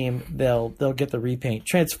scheme, they'll get the repaint.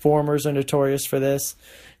 Transformers are notorious for this.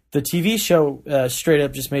 The TV show straight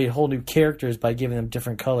up just made whole new characters by giving them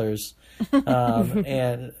different colors,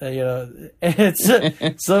 and so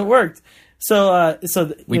it worked. So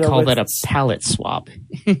we call that a palette swap.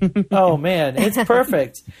 Oh man, it's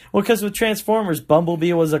perfect. Well, because with Transformers,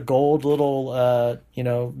 Bumblebee was a gold little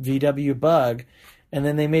VW bug, and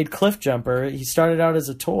then they made Cliff Jumper. He started out as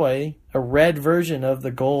a toy, a red version of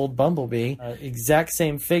the gold Bumblebee, exact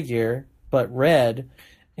same figure but red,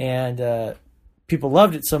 and people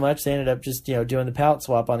loved it so much they ended up just doing the palette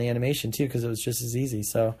swap on the animation too, because it was just as easy.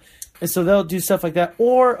 So they'll do stuff like that.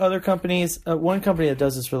 Or other companies. One company that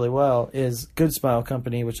does this really well is Good Smile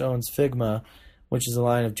Company, which owns Figma, which is a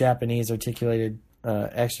line of Japanese articulated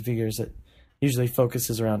action figures that usually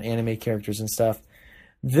focuses around anime characters and stuff.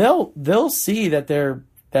 They'll see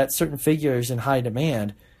that certain figure is in high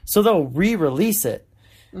demand, so they'll re-release it.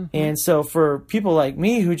 And so for people like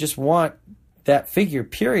me who just want that figure,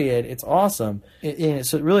 period, it's awesome. So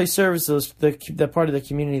it really serves the part of the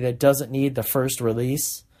community that doesn't need the first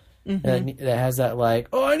release, that has that like,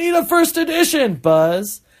 oh, I need a first edition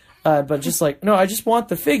buzz, but just like, no, I just want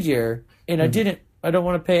the figure, and I don't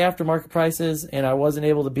want to pay aftermarket prices, and I wasn't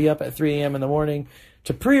able to be up at 3 a.m. in the morning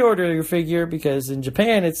to pre-order your figure because in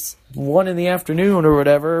Japan it's 1 in the afternoon or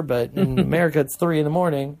whatever, but in America it's 3 in the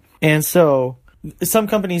morning, and so some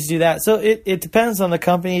companies do that. So it depends on the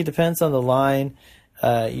company, it depends on the line.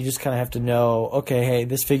 You just kind of have to know, okay, hey,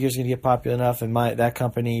 this figure is going to get popular enough, and that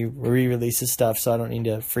company re-releases stuff, so I don't need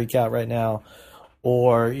to freak out right now.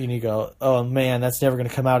 Or you need to go, oh man, that's never going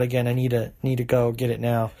to come out again. I need to go get it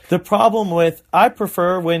now. The problem with, I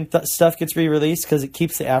prefer when stuff gets re-released because it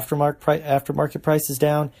keeps the aftermarket prices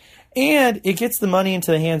down. And it gets the money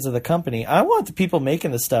into the hands of the company. I want the people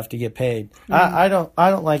making the stuff to get paid. I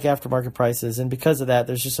don't like aftermarket prices, and because of that,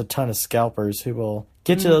 there's just a ton of scalpers who will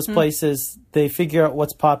get to those places. They figure out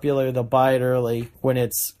what's popular. They'll buy it early when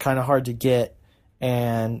it's kind of hard to get,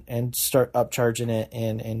 and start upcharging it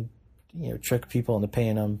and trick people into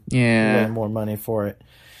paying them way more money for it.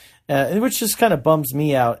 Which just kind of bums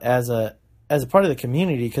me out as a part of the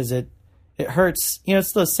community, because it hurts.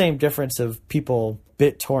 It's the same difference of people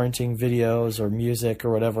BitTorrenting videos or music or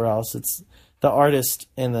whatever else. It's the artist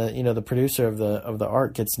and the producer of the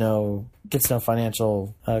art gets no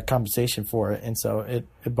financial compensation for it, and so it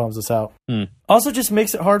bums us out. Also, just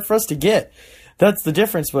makes it hard for us to get. That's the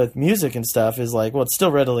difference with music and stuff, is like, well, it's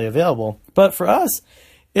still readily available, but for us,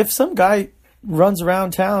 if some guy runs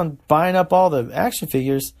around town buying up all the action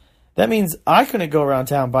figures, that means I couldn't go around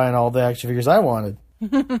town buying all the action figures I wanted.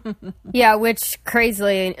 Yeah, which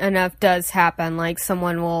crazily enough does happen. Like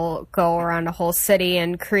someone will go around a whole city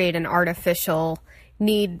and create an artificial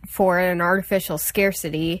need for it, an artificial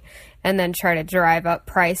scarcity, and then try to drive up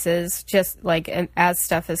prices just like as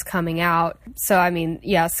stuff is coming out. So I mean,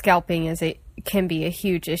 yeah, scalping can be a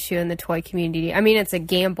huge issue in the toy community. I mean, it's a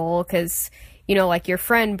gamble because, you know, like your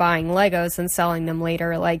friend buying Legos and selling them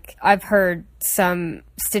later. Like I've heard some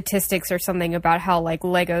statistics or something about how like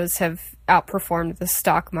Legos have outperformed the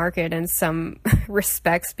stock market in some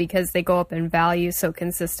respects because they go up in value so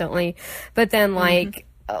consistently. But then like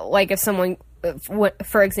if someone,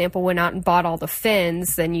 for example, went out and bought all the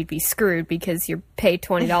fins, then you'd be screwed because you pay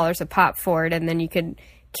 $20 a pop for it and then you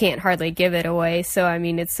can't hardly give it away. So I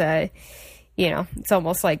mean, it's it's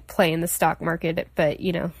almost like playing the stock market, but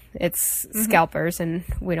it's scalpers and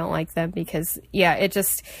we don't like them because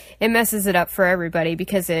it messes it up for everybody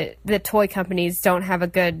because the toy companies don't have a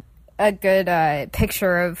good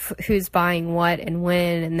picture of who's buying what and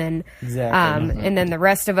when, and then and then the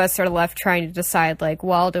rest of us are left trying to decide like,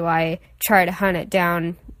 well, do I try to hunt it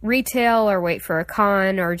down retail or wait for a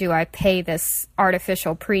con, or do I pay this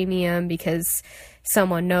artificial premium because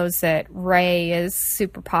someone knows that Ray is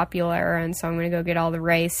super popular, and so I'm going to go get all the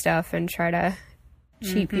Ray stuff and try to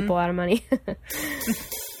cheat people out of money.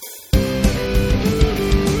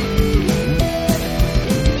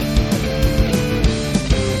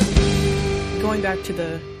 Going back to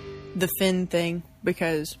the fin thing,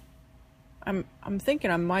 because I'm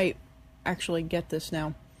thinking I might actually get this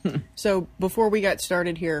now. So before we got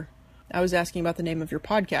started here, I was asking about the name of your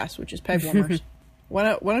podcast, which is Peg Warmers.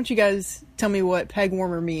 Why don't you guys tell me what peg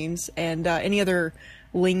warmer means and any other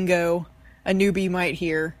lingo a newbie might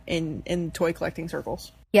hear in toy collecting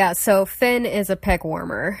circles? Yeah, so fin is a peg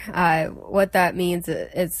warmer. What that means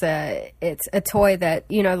is it's a toy that,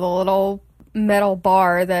 the little metal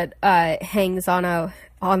bar that hangs on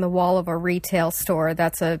the wall of a retail store,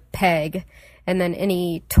 that's a peg. And then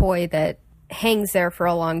any toy that hangs there for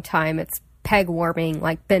a long time, it's peg warming,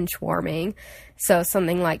 like bench warming. So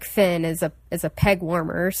something like fin is a peg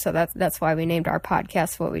warmer. So that's why we named our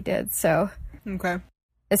podcast what we did. So okay.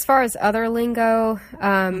 As far as other lingo,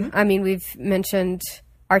 I mean, we've mentioned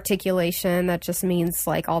articulation. That just means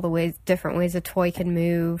like all the different ways a toy can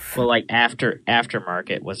move. Well, like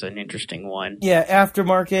aftermarket was an interesting one. Yeah,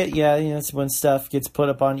 aftermarket. Yeah, it's when stuff gets put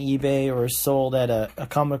up on eBay or sold at a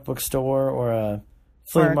comic book store or a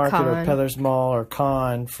flea market or peddler's mall or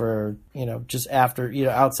con for, just after,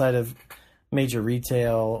 outside of major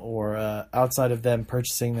retail or outside of them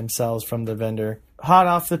purchasing themselves from the vendor. Hot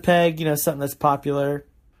off the peg, something that's popular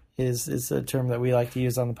is a term that we like to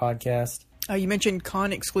use on the podcast. You mentioned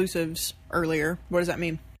con exclusives earlier. What does that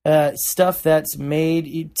mean? Stuff that's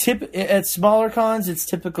made at smaller cons. It's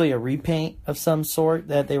typically a repaint of some sort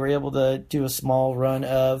that they were able to do a small run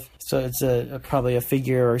of. So it's probably a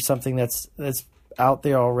figure or something that's out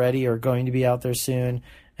there already or going to be out there soon,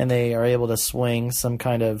 and they are able to swing some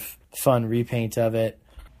kind of fun repaint of it.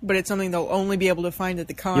 But it's something they'll only be able to find at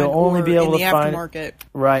the con. You'll only be able in the to find aftermarket.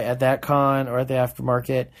 Right, at that con or at the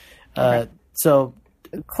aftermarket. Okay. So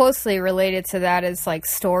closely related to that is like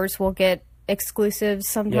stores will get exclusives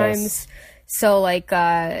sometimes. Yes. So like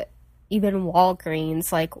even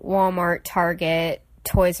Walgreens, like Walmart, Target,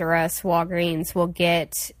 Toys R Us, Walgreens will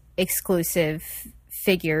get exclusive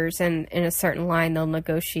figures, and in a certain line they'll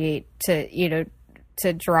negotiate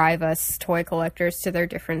to drive us toy collectors to their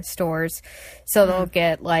different stores. So they'll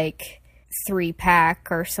get like 3-pack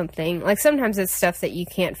or something. Like sometimes it's stuff that you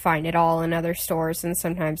can't find at all in other stores, and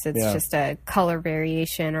sometimes it's just a color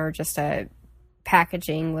variation or just a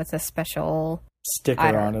packaging with a special sticker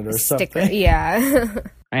on it or something. Yeah.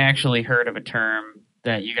 I actually heard of a term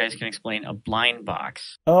that you guys can explain, a blind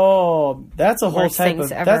box. Oh, that's a whole Worst type things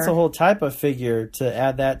of ever. that's a whole type of figure to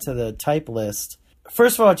add that to the type list.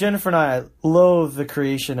 First of all, Jennifer and I loathe the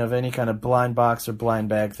creation of any kind of blind box or blind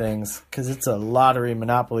bag things because it's a lottery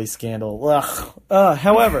monopoly scandal. Ugh.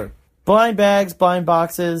 However, blind bags, blind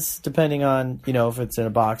boxes, depending on if it's in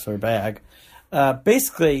a box or a bag,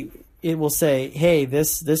 basically it will say, "Hey,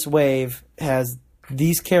 this wave has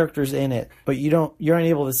these characters in it, but you're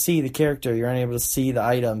unable to see the character, you're unable to see the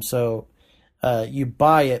item, so you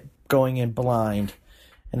buy it going in blind,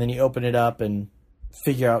 and then you open it up and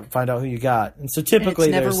find out who you got." And so typically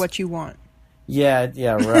and it's never what you want. Yeah,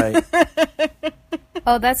 right.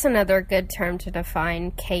 Oh, that's another good term to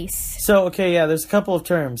define, case. So, okay, yeah, there's a couple of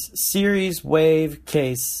terms. Series, wave,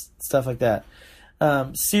 case, stuff like that.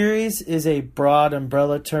 Series is a broad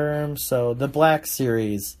umbrella term, so the Black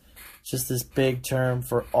Series just this big term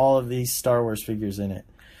for all of these Star Wars figures in it.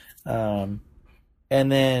 And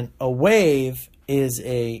then a wave is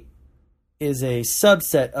a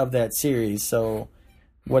subset of that series. So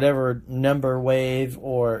whatever number wave,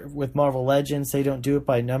 or with Marvel Legends, they don't do it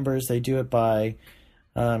by numbers. They do it by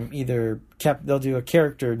they'll do a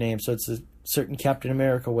character name. So it's a certain Captain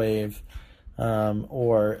America wave.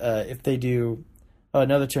 Or if they do,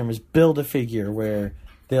 another term is build a figure, where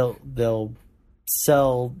they'll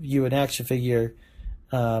sell you an action figure,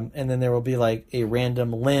 and then there will be like a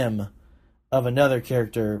random limb of another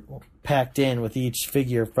character packed in with each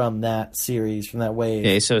figure from that series, from that wave.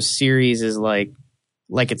 Okay, so series is like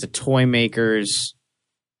it's a toy maker's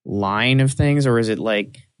line of things, or is it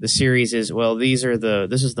like the series is, well, this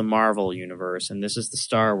is the Marvel universe and this is the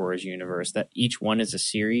Star Wars universe, that each one is a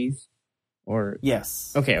series? Or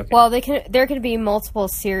yes. Okay. Well, there could be multiple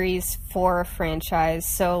series for a franchise.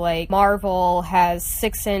 So, like, Marvel has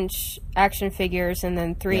 6-inch action figures and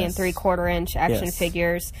then 3 and 3/4-inch action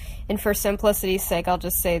figures. And for simplicity's sake, I'll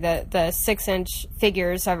just say that the 6-inch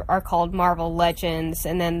figures are called Marvel Legends,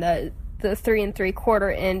 and then the 3 and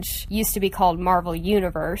 3/4-inch used to be called Marvel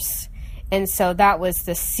Universe. And so that was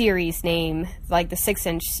the series name. Like, the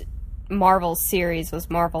 6-inch Marvel series was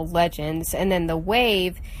Marvel Legends, and then the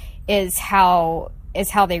wave is how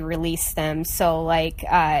they release them. So, like,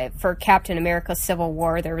 for Captain America Civil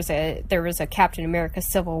War, there was a Captain America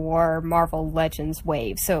Civil War Marvel Legends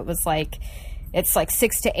wave. So it was like, it's like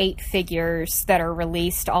 6 to 8 figures that are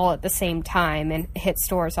released all at the same time and hit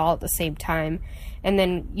stores all at the same time. And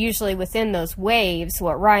then usually within those waves,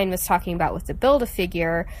 what Ryan was talking about with the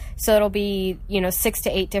Build-A-Figure, so it'll be, 6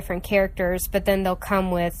 to 8 different characters, but then they'll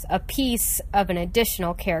come with a piece of an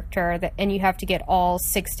additional character, and you have to get all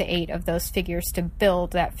 6 to 8 of those figures to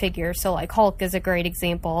build that figure. So, like, Hulk is a great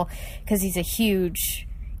example, because he's a huge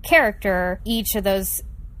character. Each of those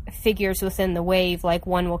figures within the wave, like,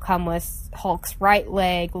 one will come with Hulk's right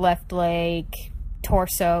leg, left leg,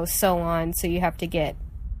 torso, so on, so you have to get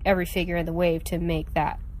every figure in the wave to make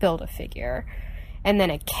that Build-A-Figure. And then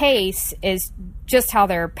a case is just how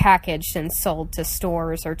they're packaged and sold to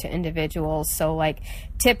stores or to individuals. So, like,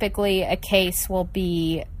 typically a case will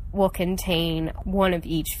contain one of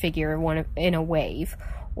each figure, in a wave.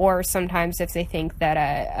 Or sometimes if they think that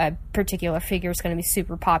a particular figure is going to be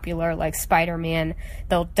super popular, like Spider-Man,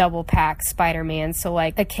 they'll double pack Spider-Man. So,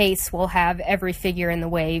 like, a case will have every figure in the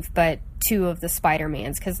wave, but 2 of the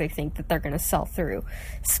Spider-Mans, because they think that they're going to sell through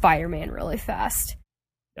Spider-Man really fast.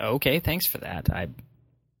 Okay, thanks for that. I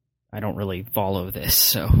don't really follow this,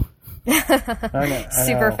 so... I know.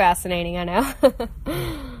 Super fascinating, I know.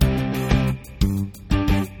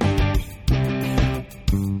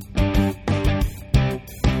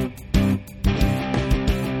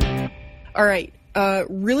 All right,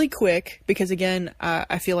 really quick, because again,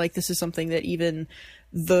 I feel like this is something that even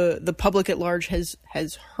the public at large has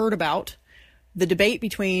heard about, the debate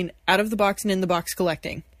between out of the box and in the box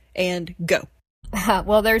collecting, and go.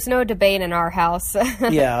 Well, there's no debate in our house.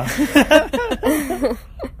 Yeah.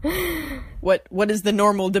 What is the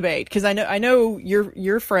normal debate? Because I know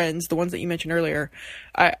your friends, the ones that you mentioned earlier,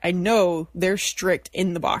 I know they're strict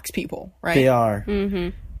in the box people, right? They are.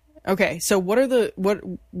 Mm-hmm. Okay, so what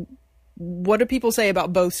do people say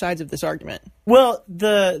about both sides of this argument? Well,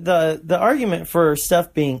 the argument for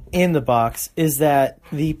stuff being in the box is that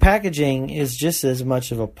the packaging is just as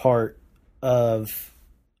much of a part of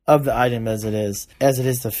the item as it is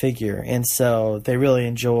the figure, and so they really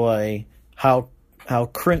enjoy how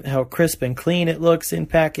crisp and clean it looks in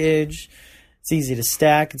package. It's easy to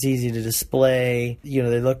stack. It's easy to display.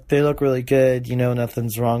 They look really good.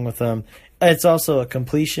 Nothing's wrong with them. It's also a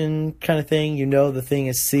completion kind of thing. The thing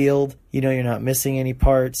is sealed. You're not missing any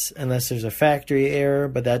parts unless there's a factory error,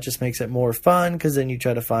 but that just makes it more fun, because then you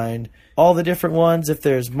try to find all the different ones if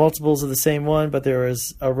there's multiples of the same one, but there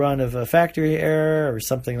was a run of a factory error or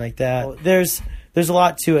something like that. There's a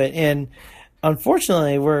lot to it, and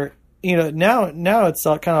unfortunately we're now it's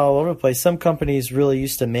all kind of all over the place. Some companies really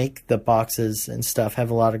used to make the boxes and stuff have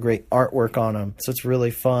a lot of great artwork on them, so it's really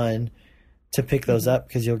fun to pick those up,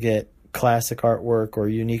 because you'll get classic artwork or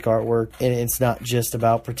unique artwork, and it's not just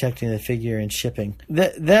about protecting the figure and shipping.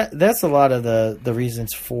 That's a lot of the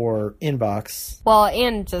reasons for inbox. Well,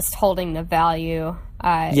 and just holding the value.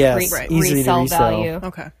 Yes, easily to resell. Value.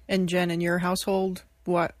 Okay. And Jen, in your household,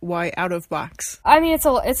 why out of box? I mean, it's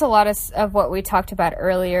a lot of what we talked about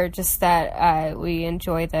earlier, just that we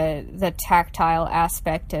enjoy the tactile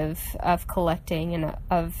aspect of collecting and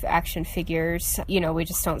of action figures. We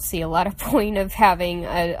just don't see a lot of point of having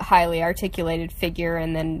a highly articulated figure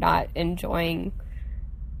and then not enjoying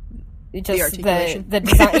just articulation. the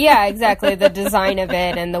design. Yeah, exactly. The design of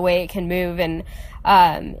it and the way it can move and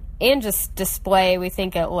just display. We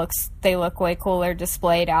think they look way cooler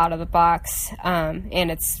displayed out of the box.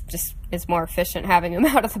 And it's more efficient having them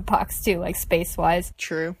out of the box too, like space wise.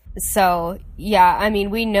 True. So yeah, I mean,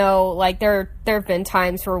 we know like there have been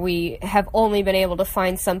times where we have only been able to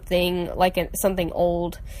find something like something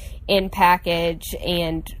old in package,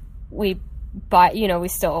 and we buy, we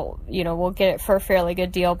still, we'll get it for a fairly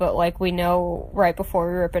good deal, but like we know right before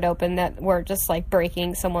we rip it open that we're just like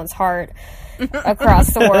breaking someone's heart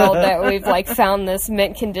across the world that we've like found this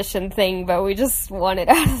mint condition thing, but we just want it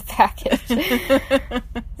out of the package.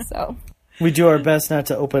 So we do our best not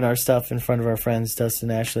to open our stuff in front of our friends,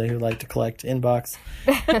 Dustin and Ashley, who like to collect inbox.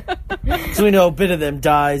 So we know a bit of them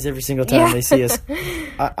dies every single time they see us.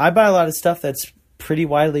 I buy a lot of stuff that's pretty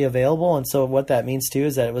widely available, and so what that means too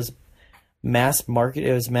is that it was mass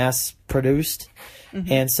produced,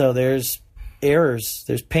 and so there's errors,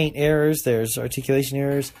 there's paint errors, there's articulation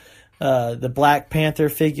errors. The Black Panther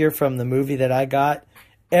figure from the movie that I got,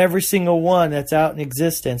 every single one that's out in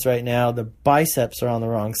existence right now, the biceps are on the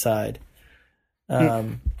wrong side.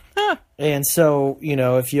 And so,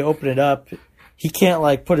 if you open it up, he can't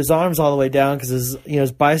like put his arms all the way down because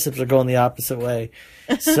his biceps are going the opposite way.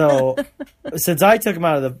 So since I took him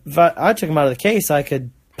out of the case, I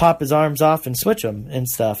could pop his arms off and switch them and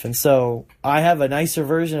stuff. And so I have a nicer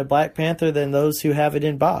version of Black Panther than those who have it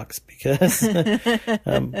in box because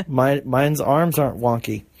mine's arms aren't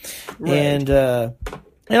wonky. Right. And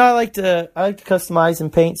I like to customize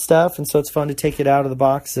and paint stuff, and so it's fun to take it out of the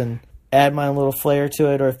box and add my own little flair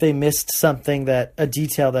to it. Or if they missed something a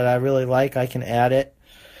detail that I really like, I can add it.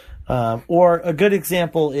 Or a good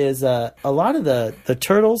example is a lot of the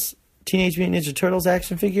Turtles, Teenage Mutant Ninja Turtles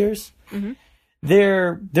action figures. Mm-hmm.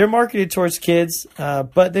 They're marketed towards kids,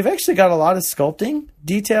 but they've actually got a lot of sculpting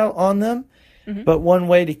detail on them. Mm-hmm. But one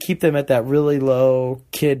way to keep them at that really low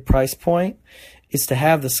kid price point is to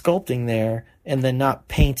have the sculpting there and then not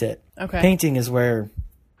paint it. Okay. Painting is where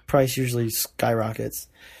price usually skyrockets.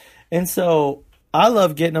 And so I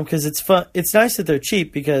love getting them because it's fun. It's nice that they're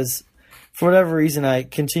cheap because for whatever reason I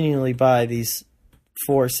continually buy these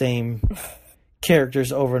 4 same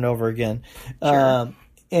characters over and over again. Sure.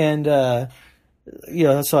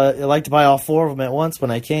 So I like to buy all 4 of them at once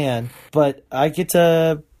when I can, but I get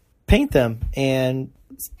to paint them and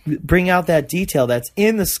bring out that detail that's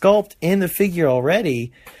in the sculpt, in the figure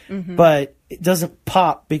already, but it doesn't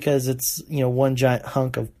pop because it's, one giant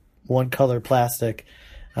hunk of one color plastic.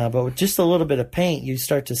 But with just a little bit of paint, you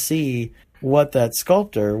start to see what that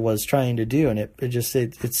sculptor was trying to do, and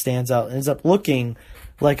it stands out and ends up looking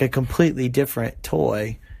like a completely different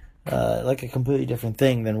toy. Like a completely different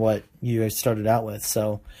thing than what you started out with.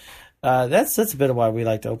 So that's a bit of why we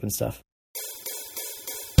like to open stuff.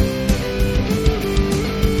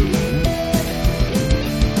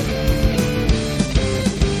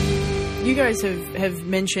 You guys have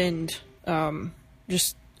mentioned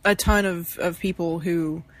just a ton of people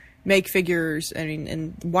who make figures,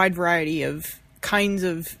 and wide variety of kinds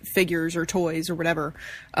of figures or toys or whatever.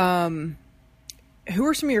 Who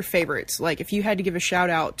are some of your favorites? Like, if you had to give a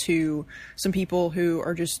shout out to some people who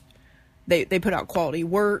are just, they put out quality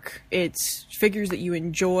work, it's figures that you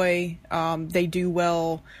enjoy, they do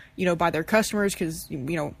well, by their customers, because,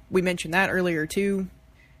 we mentioned that earlier too.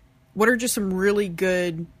 What are just some really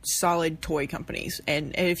good, solid toy companies?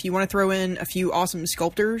 And if you want to throw in a few awesome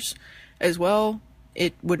sculptors as well,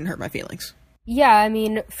 it wouldn't hurt my feelings. Yeah, I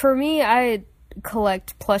mean, for me, I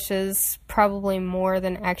collect plushes probably more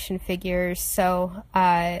than action figures. So,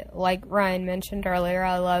 like Ryan mentioned earlier,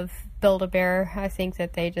 I love Build-A-Bear. I think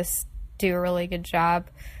that they just do a really good job.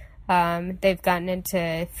 They've gotten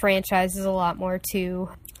into franchises a lot more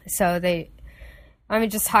too. So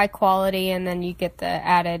just high quality, and then you get the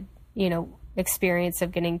added, experience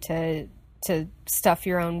of getting to stuff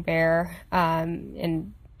your own bear,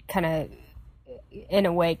 and kind of, in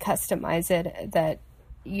a way, customize it that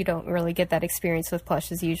you don't really get that experience with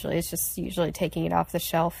plushes usually. It's just usually taking it off the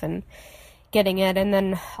shelf and getting it. And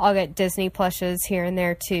then I'll get Disney plushes here and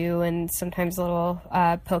there too, and sometimes a little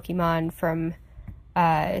Pokemon from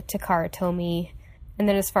Takara Tomy. And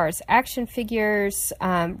then as far as action figures,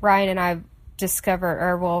 Ryan and I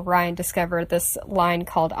Ryan discovered this line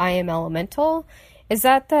called I Am Elemental. Is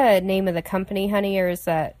that the name of the company, honey, or is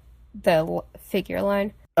that the figure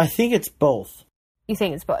line? I think it's both. You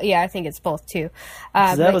think it's both? Yeah, I think it's both too.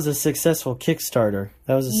 That was a successful Kickstarter.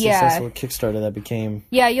 Successful Kickstarter that became.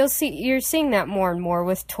 Yeah, you're seeing that more and more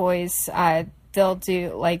with toys. They'll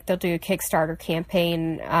do a Kickstarter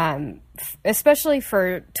campaign, especially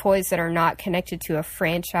for toys that are not connected to a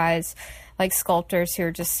franchise. like sculptors who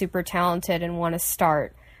are just super talented and want to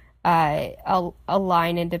start a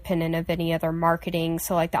line independent of any other marketing.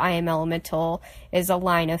 So like the I Am Elemental is a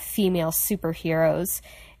line of female superheroes,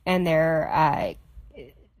 and they're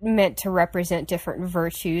meant to represent different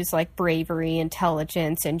virtues like bravery,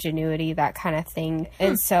 intelligence, ingenuity, that kind of thing.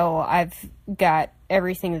 And so I've got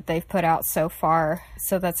everything that they've put out so far.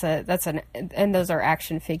 So and those are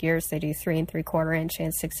action figures. They do 3 3/4 inch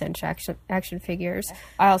and 6 inch action figures.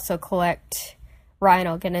 I also collect, Ryan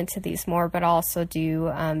will get into these more, but I also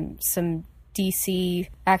do some DC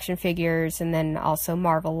action figures, and then also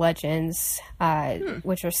Marvel Legends,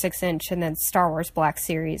 which are 6 inch, and then Star Wars Black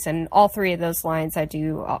Series. And all 3 of those lines I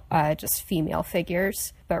do just female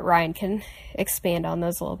figures, but Ryan can expand on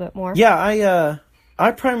those a little bit more. Yeah,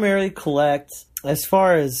 I primarily collect, as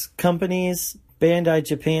far as companies, Bandai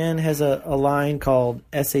Japan has a line called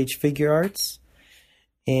SH Figure Arts,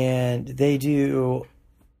 and they do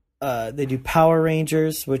Power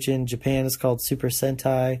Rangers, which in Japan is called Super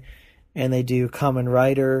Sentai, and they do Kamen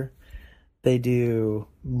Rider. They do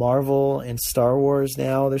Marvel and Star Wars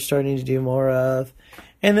now. They're starting to do more of.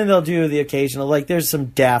 And then they'll do the occasional, like there's some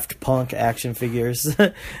Daft Punk action figures.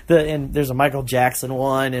 And there's a Michael Jackson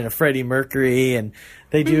one and a Freddie Mercury, and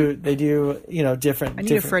they do different. I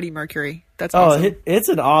need a Freddie Mercury. That's awesome. Oh, it's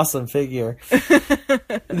an awesome figure.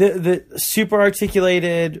 the super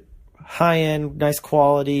articulated, high-end, nice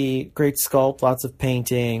quality, great sculpt, lots of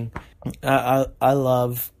painting. I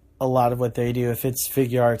love a lot of what they do. If it's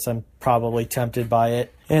figure arts, I'm probably tempted by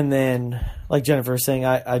it. And then, like Jennifer was saying,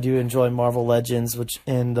 I do enjoy Marvel Legends, which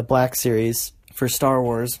in the Black Series for Star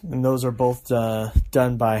Wars, and those are both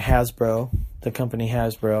done by Hasbro, the company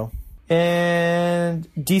Hasbro. And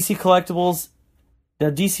DC Collectibles.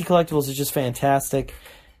 Now, DC Collectibles is just fantastic.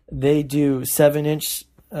 They do 7 inch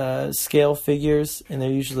scale figures, and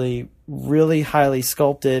they're usually really highly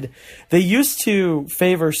sculpted. They used to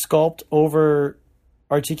favor sculpt over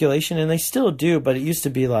articulation, and they still do, but it used to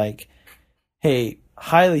be like, hey,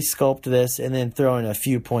 highly sculpt this and then throw in a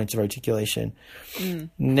few points of articulation.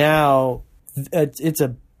 Now it's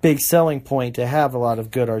a big selling point to have a lot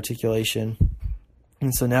of good articulation,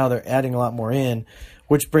 and so now they're adding a lot more in,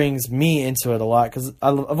 which brings me into it a lot, because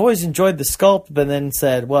I've always enjoyed the sculpt, but then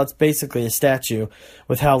said, well, it's basically a statue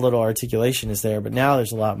with how little articulation is there, but now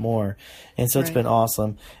there's a lot more, and so it's been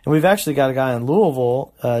awesome. And we've actually got a guy in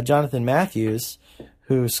Louisville, Jonathan Matthews,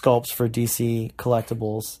 who sculpts for DC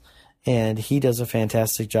Collectibles, and he does a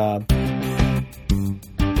fantastic job.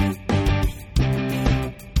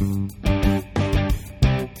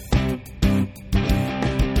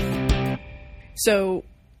 So,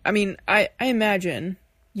 I mean, I imagine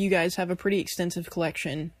you guys have a pretty extensive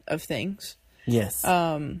collection of things. Yes.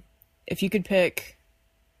 If you could pick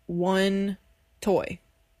one toy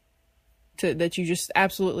that you just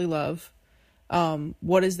absolutely love,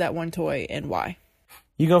 what is that one toy and why?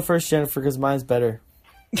 You go first, Jennifer, because mine's better.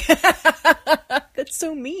 That's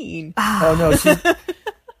so mean. Oh, no.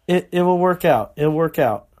 It will work out. It'll work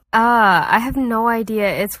out. I have no idea.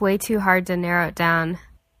 It's way too hard to narrow it down.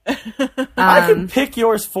 I can pick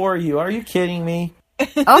yours for you. Are you kidding me?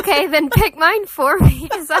 Okay, then pick mine for me,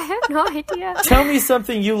 because I have no idea. Tell me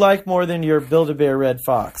something you like more than your Build-A-Bear Red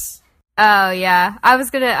Fox. Oh yeah, I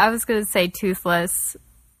was gonna say Toothless.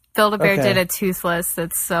 Build-A-Bear did a Toothless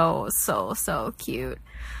that's so cute.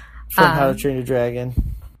 From How to Train Your Dragon.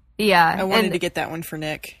 Yeah, I wanted to get that one for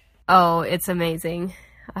Nick. Oh, it's amazing.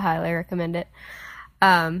 I highly recommend it.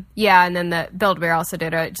 Yeah, and then the Build-A-Bear also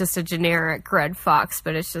did just a generic red fox,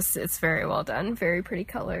 but it's very well done, very pretty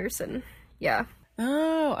colors, and yeah.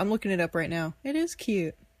 Oh, I'm looking it up right now. It is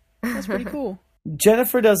cute. That's pretty cool.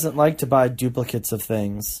 Jennifer doesn't like to buy duplicates of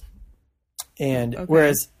things, and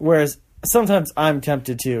whereas sometimes I'm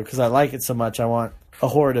tempted to, because I like it so much, I want a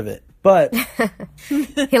horde of it. But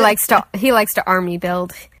he likes to army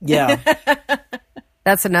build. Yeah.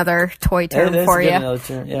 That's another toy term for you. Another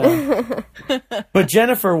term, yeah. But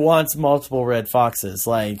Jennifer wants multiple red foxes.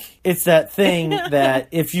 Like, it's that thing that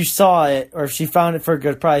if you saw it or if she found it for a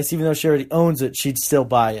good price, even though she already owns it, she'd still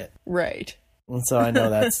buy it. Right. And so I know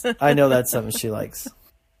that's something she likes.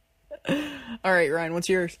 All right, Ryan, what's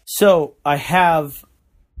yours? So I have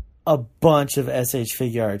a bunch of SH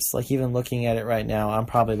Figure Arts. Like, even looking at it right now, I'm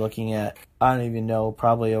probably looking at, I don't even know,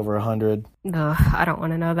 probably over 100. I don't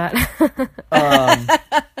want to know that.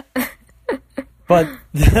 But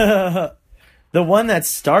the one that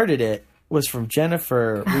started it was from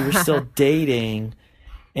Jennifer. We were still dating,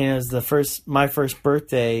 and it was my first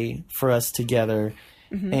birthday for us together.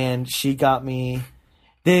 Mm-hmm. And she got me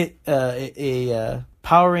a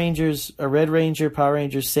Power Rangers, a Red Ranger, Power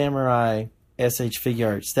Rangers Samurai SH Figure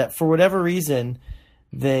Arts that for whatever reason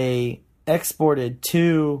they exported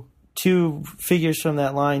two figures from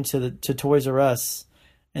that line to Toys R Us,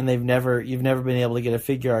 and you've never been able to get a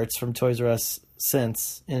Figure Arts from Toys R Us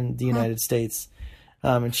since in the United States.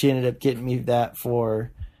 And she ended up getting me that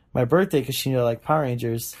for my birthday because she knew I like Power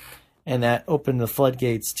Rangers, and that opened the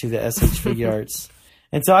floodgates to the SH Figure Arts.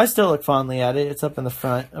 And so I still look fondly at it. It's up in the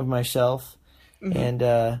front of my shelf. And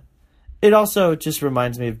it also just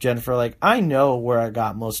reminds me of Jennifer. Like, I know where I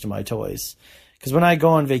got most of my toys. Because when I go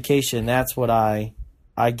on vacation, that's what I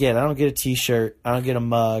get. I don't get a T-shirt. I don't get a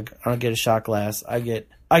mug. I don't get a shot glass. I get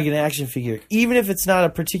an action figure. Even if it's not a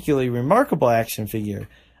particularly remarkable action figure,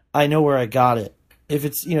 I know where I got it. If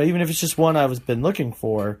it's, even if it's just one I've been looking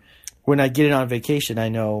for, when I get it on vacation, I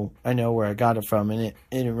know where I got it from, and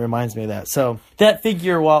it reminds me of that. So that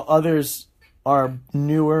figure, while others are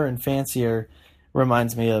newer and fancier,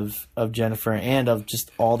 reminds me of Jennifer and of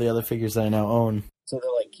just all the other figures that I now own. So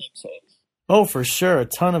they're like keepsakes. Oh, for sure. A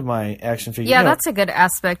ton of my action figures. Yeah, that's a good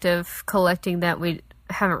aspect of collecting that we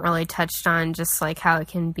haven't really touched on, just like how it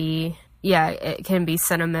can be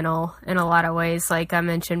sentimental in a lot of ways. Like I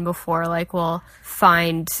mentioned before, like we'll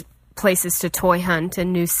find places to toy hunt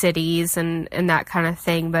in new cities and that kind of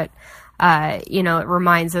thing, but it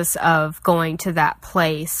reminds us of going to that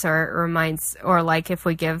place, or like if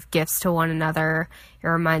we give gifts to one another, it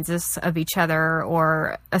reminds us of each other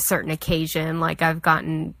or a certain occasion. Like I've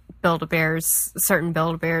gotten certain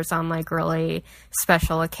Build-A-Bears on like really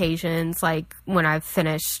special occasions, like when I've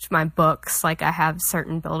finished my books. Like I have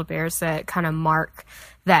certain Build-A-Bears that kind of mark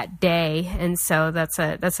that day, and so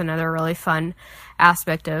that's another really fun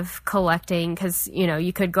aspect of collecting, because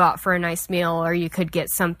you could go out for a nice meal, or you could get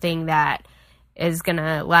something that is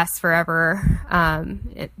gonna last forever,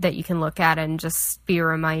 that you can look at and just be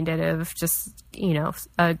reminded of just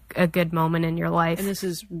a good moment in your life. And this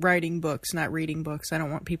is writing books, not reading books. I don't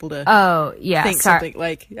want people to think something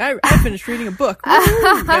like I finished reading a book.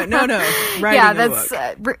 No,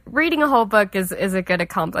 writing reading a whole book is a good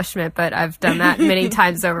accomplishment, but I've done that many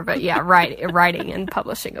times over. But yeah, writing and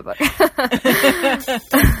publishing a book.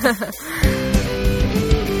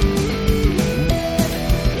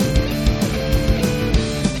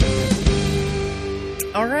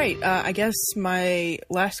 All right, I guess my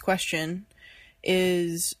last question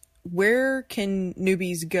is, where can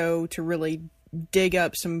newbies go to really dig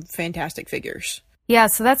up some fantastic figures? Yeah,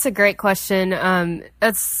 so that's a great question.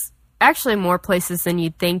 That's actually more places than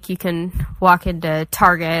you'd think. You can walk into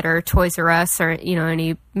Target or Toys R Us or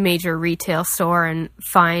any major retail store and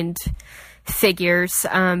find figures,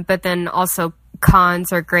 but then also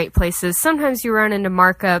cons are great places. Sometimes you run into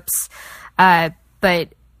markups, but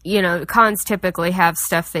cons typically have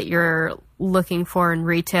stuff that you're looking for in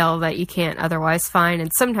retail that you can't otherwise find, and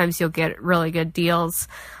sometimes you'll get really good deals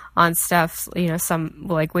on stuff. Some,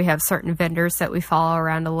 like, we have certain vendors that we follow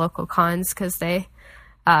around to local cons because they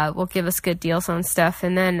will give us good deals on stuff.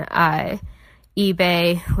 And then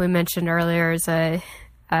eBay, we mentioned earlier, is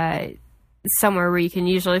somewhere where you can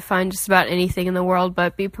usually find just about anything in the world,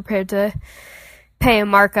 but be prepared to pay a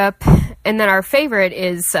markup. And then our favorite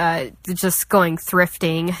is just going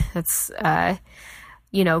thrifting. That's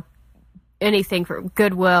anything from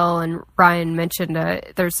Goodwill, and Ryan mentioned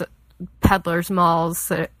there's peddlers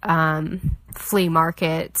malls, flea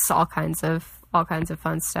markets, all kinds of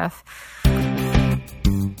fun stuff.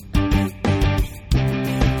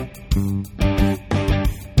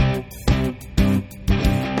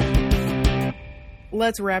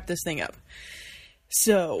 Let's wrap this thing up.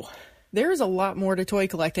 So, there's a lot more to toy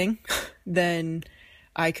collecting than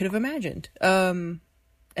I could have imagined. And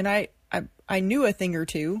I knew a thing or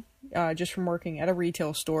two just from working at a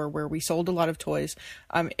retail store where we sold a lot of toys.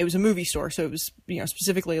 It was a movie store, so it was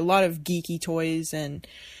specifically a lot of geeky toys and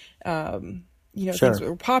things that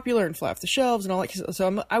were popular and fly off the shelves and all that.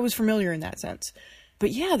 So I was familiar in that sense.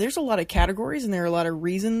 But yeah, there's a lot of categories and there are a lot of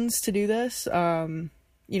reasons to do this.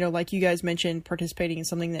 Like you guys mentioned, participating in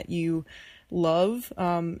something that you love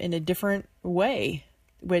in a different way,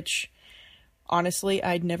 which honestly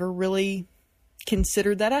I'd never really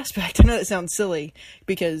considered that aspect. I know that sounds silly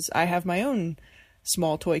because I have my own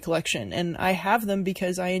small toy collection, and I have them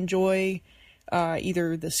because I enjoy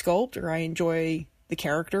either the sculpt or I enjoy the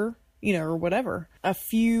character, or whatever. A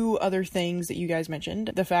few other things that you guys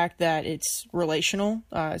mentioned, the fact that it's relational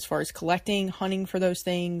as far as collecting, hunting for those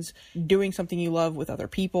things, doing something you love with other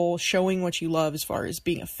people, showing what you love as far as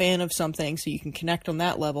being a fan of something so you can connect on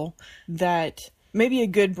that level. That may be a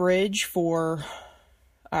good bridge for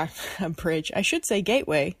a bridge. I should say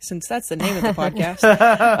gateway, since that's the name of the podcast.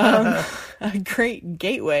 A great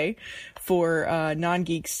gateway for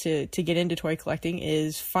non-geeks to get into toy collecting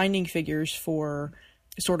is finding figures for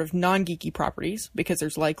sort of non-geeky properties, because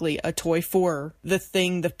there's likely a toy for the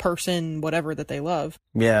thing, the person, whatever that they love.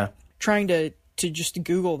 Yeah. Trying to just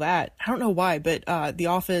Google that. I don't know why, but The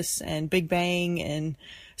Office and Big Bang and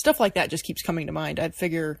stuff like that just keeps coming to mind. I'd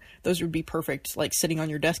figure those would be perfect, like sitting on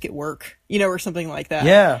your desk at work, or something like that.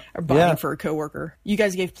 Yeah. Or buying for a coworker. You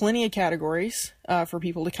guys gave plenty of categories for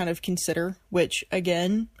people to kind of consider, which,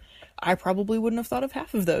 again, I probably wouldn't have thought of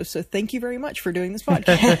half of those. So thank you very much for doing this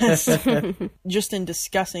podcast. Just in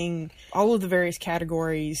discussing all of the various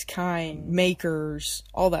categories, kind, makers,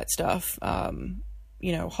 all that stuff.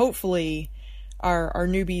 Hopefully our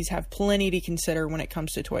newbies have plenty to consider when it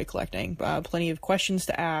comes to toy collecting. Plenty of questions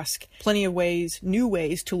to ask, plenty of new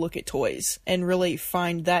ways to look at toys and really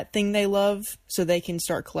find that thing they love so they can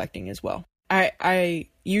start collecting as well. I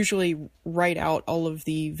usually write out all of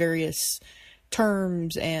the various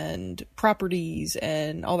terms and properties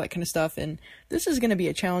and all that kind of stuff, and this is going to be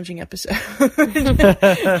a challenging episode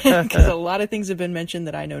because a lot of things have been mentioned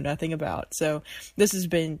that I know nothing about. So this has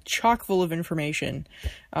been chock full of information,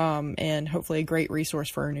 and hopefully a great resource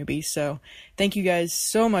for our newbies. So thank you guys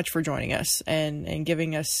so much for joining us and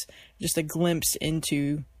giving us just a glimpse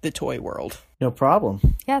into the toy world. No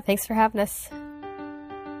problem. Yeah, thanks for having us.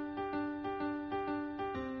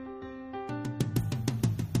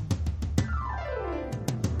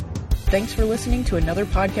 Thanks for listening to another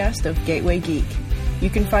podcast of Gateway Geek. You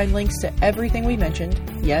can find links to everything we mentioned,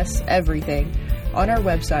 yes, everything, on our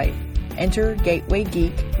website,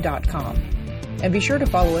 entergatewaygeek.com. And be sure to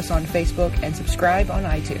follow us on Facebook and subscribe on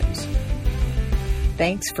iTunes.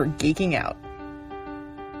 Thanks for geeking out.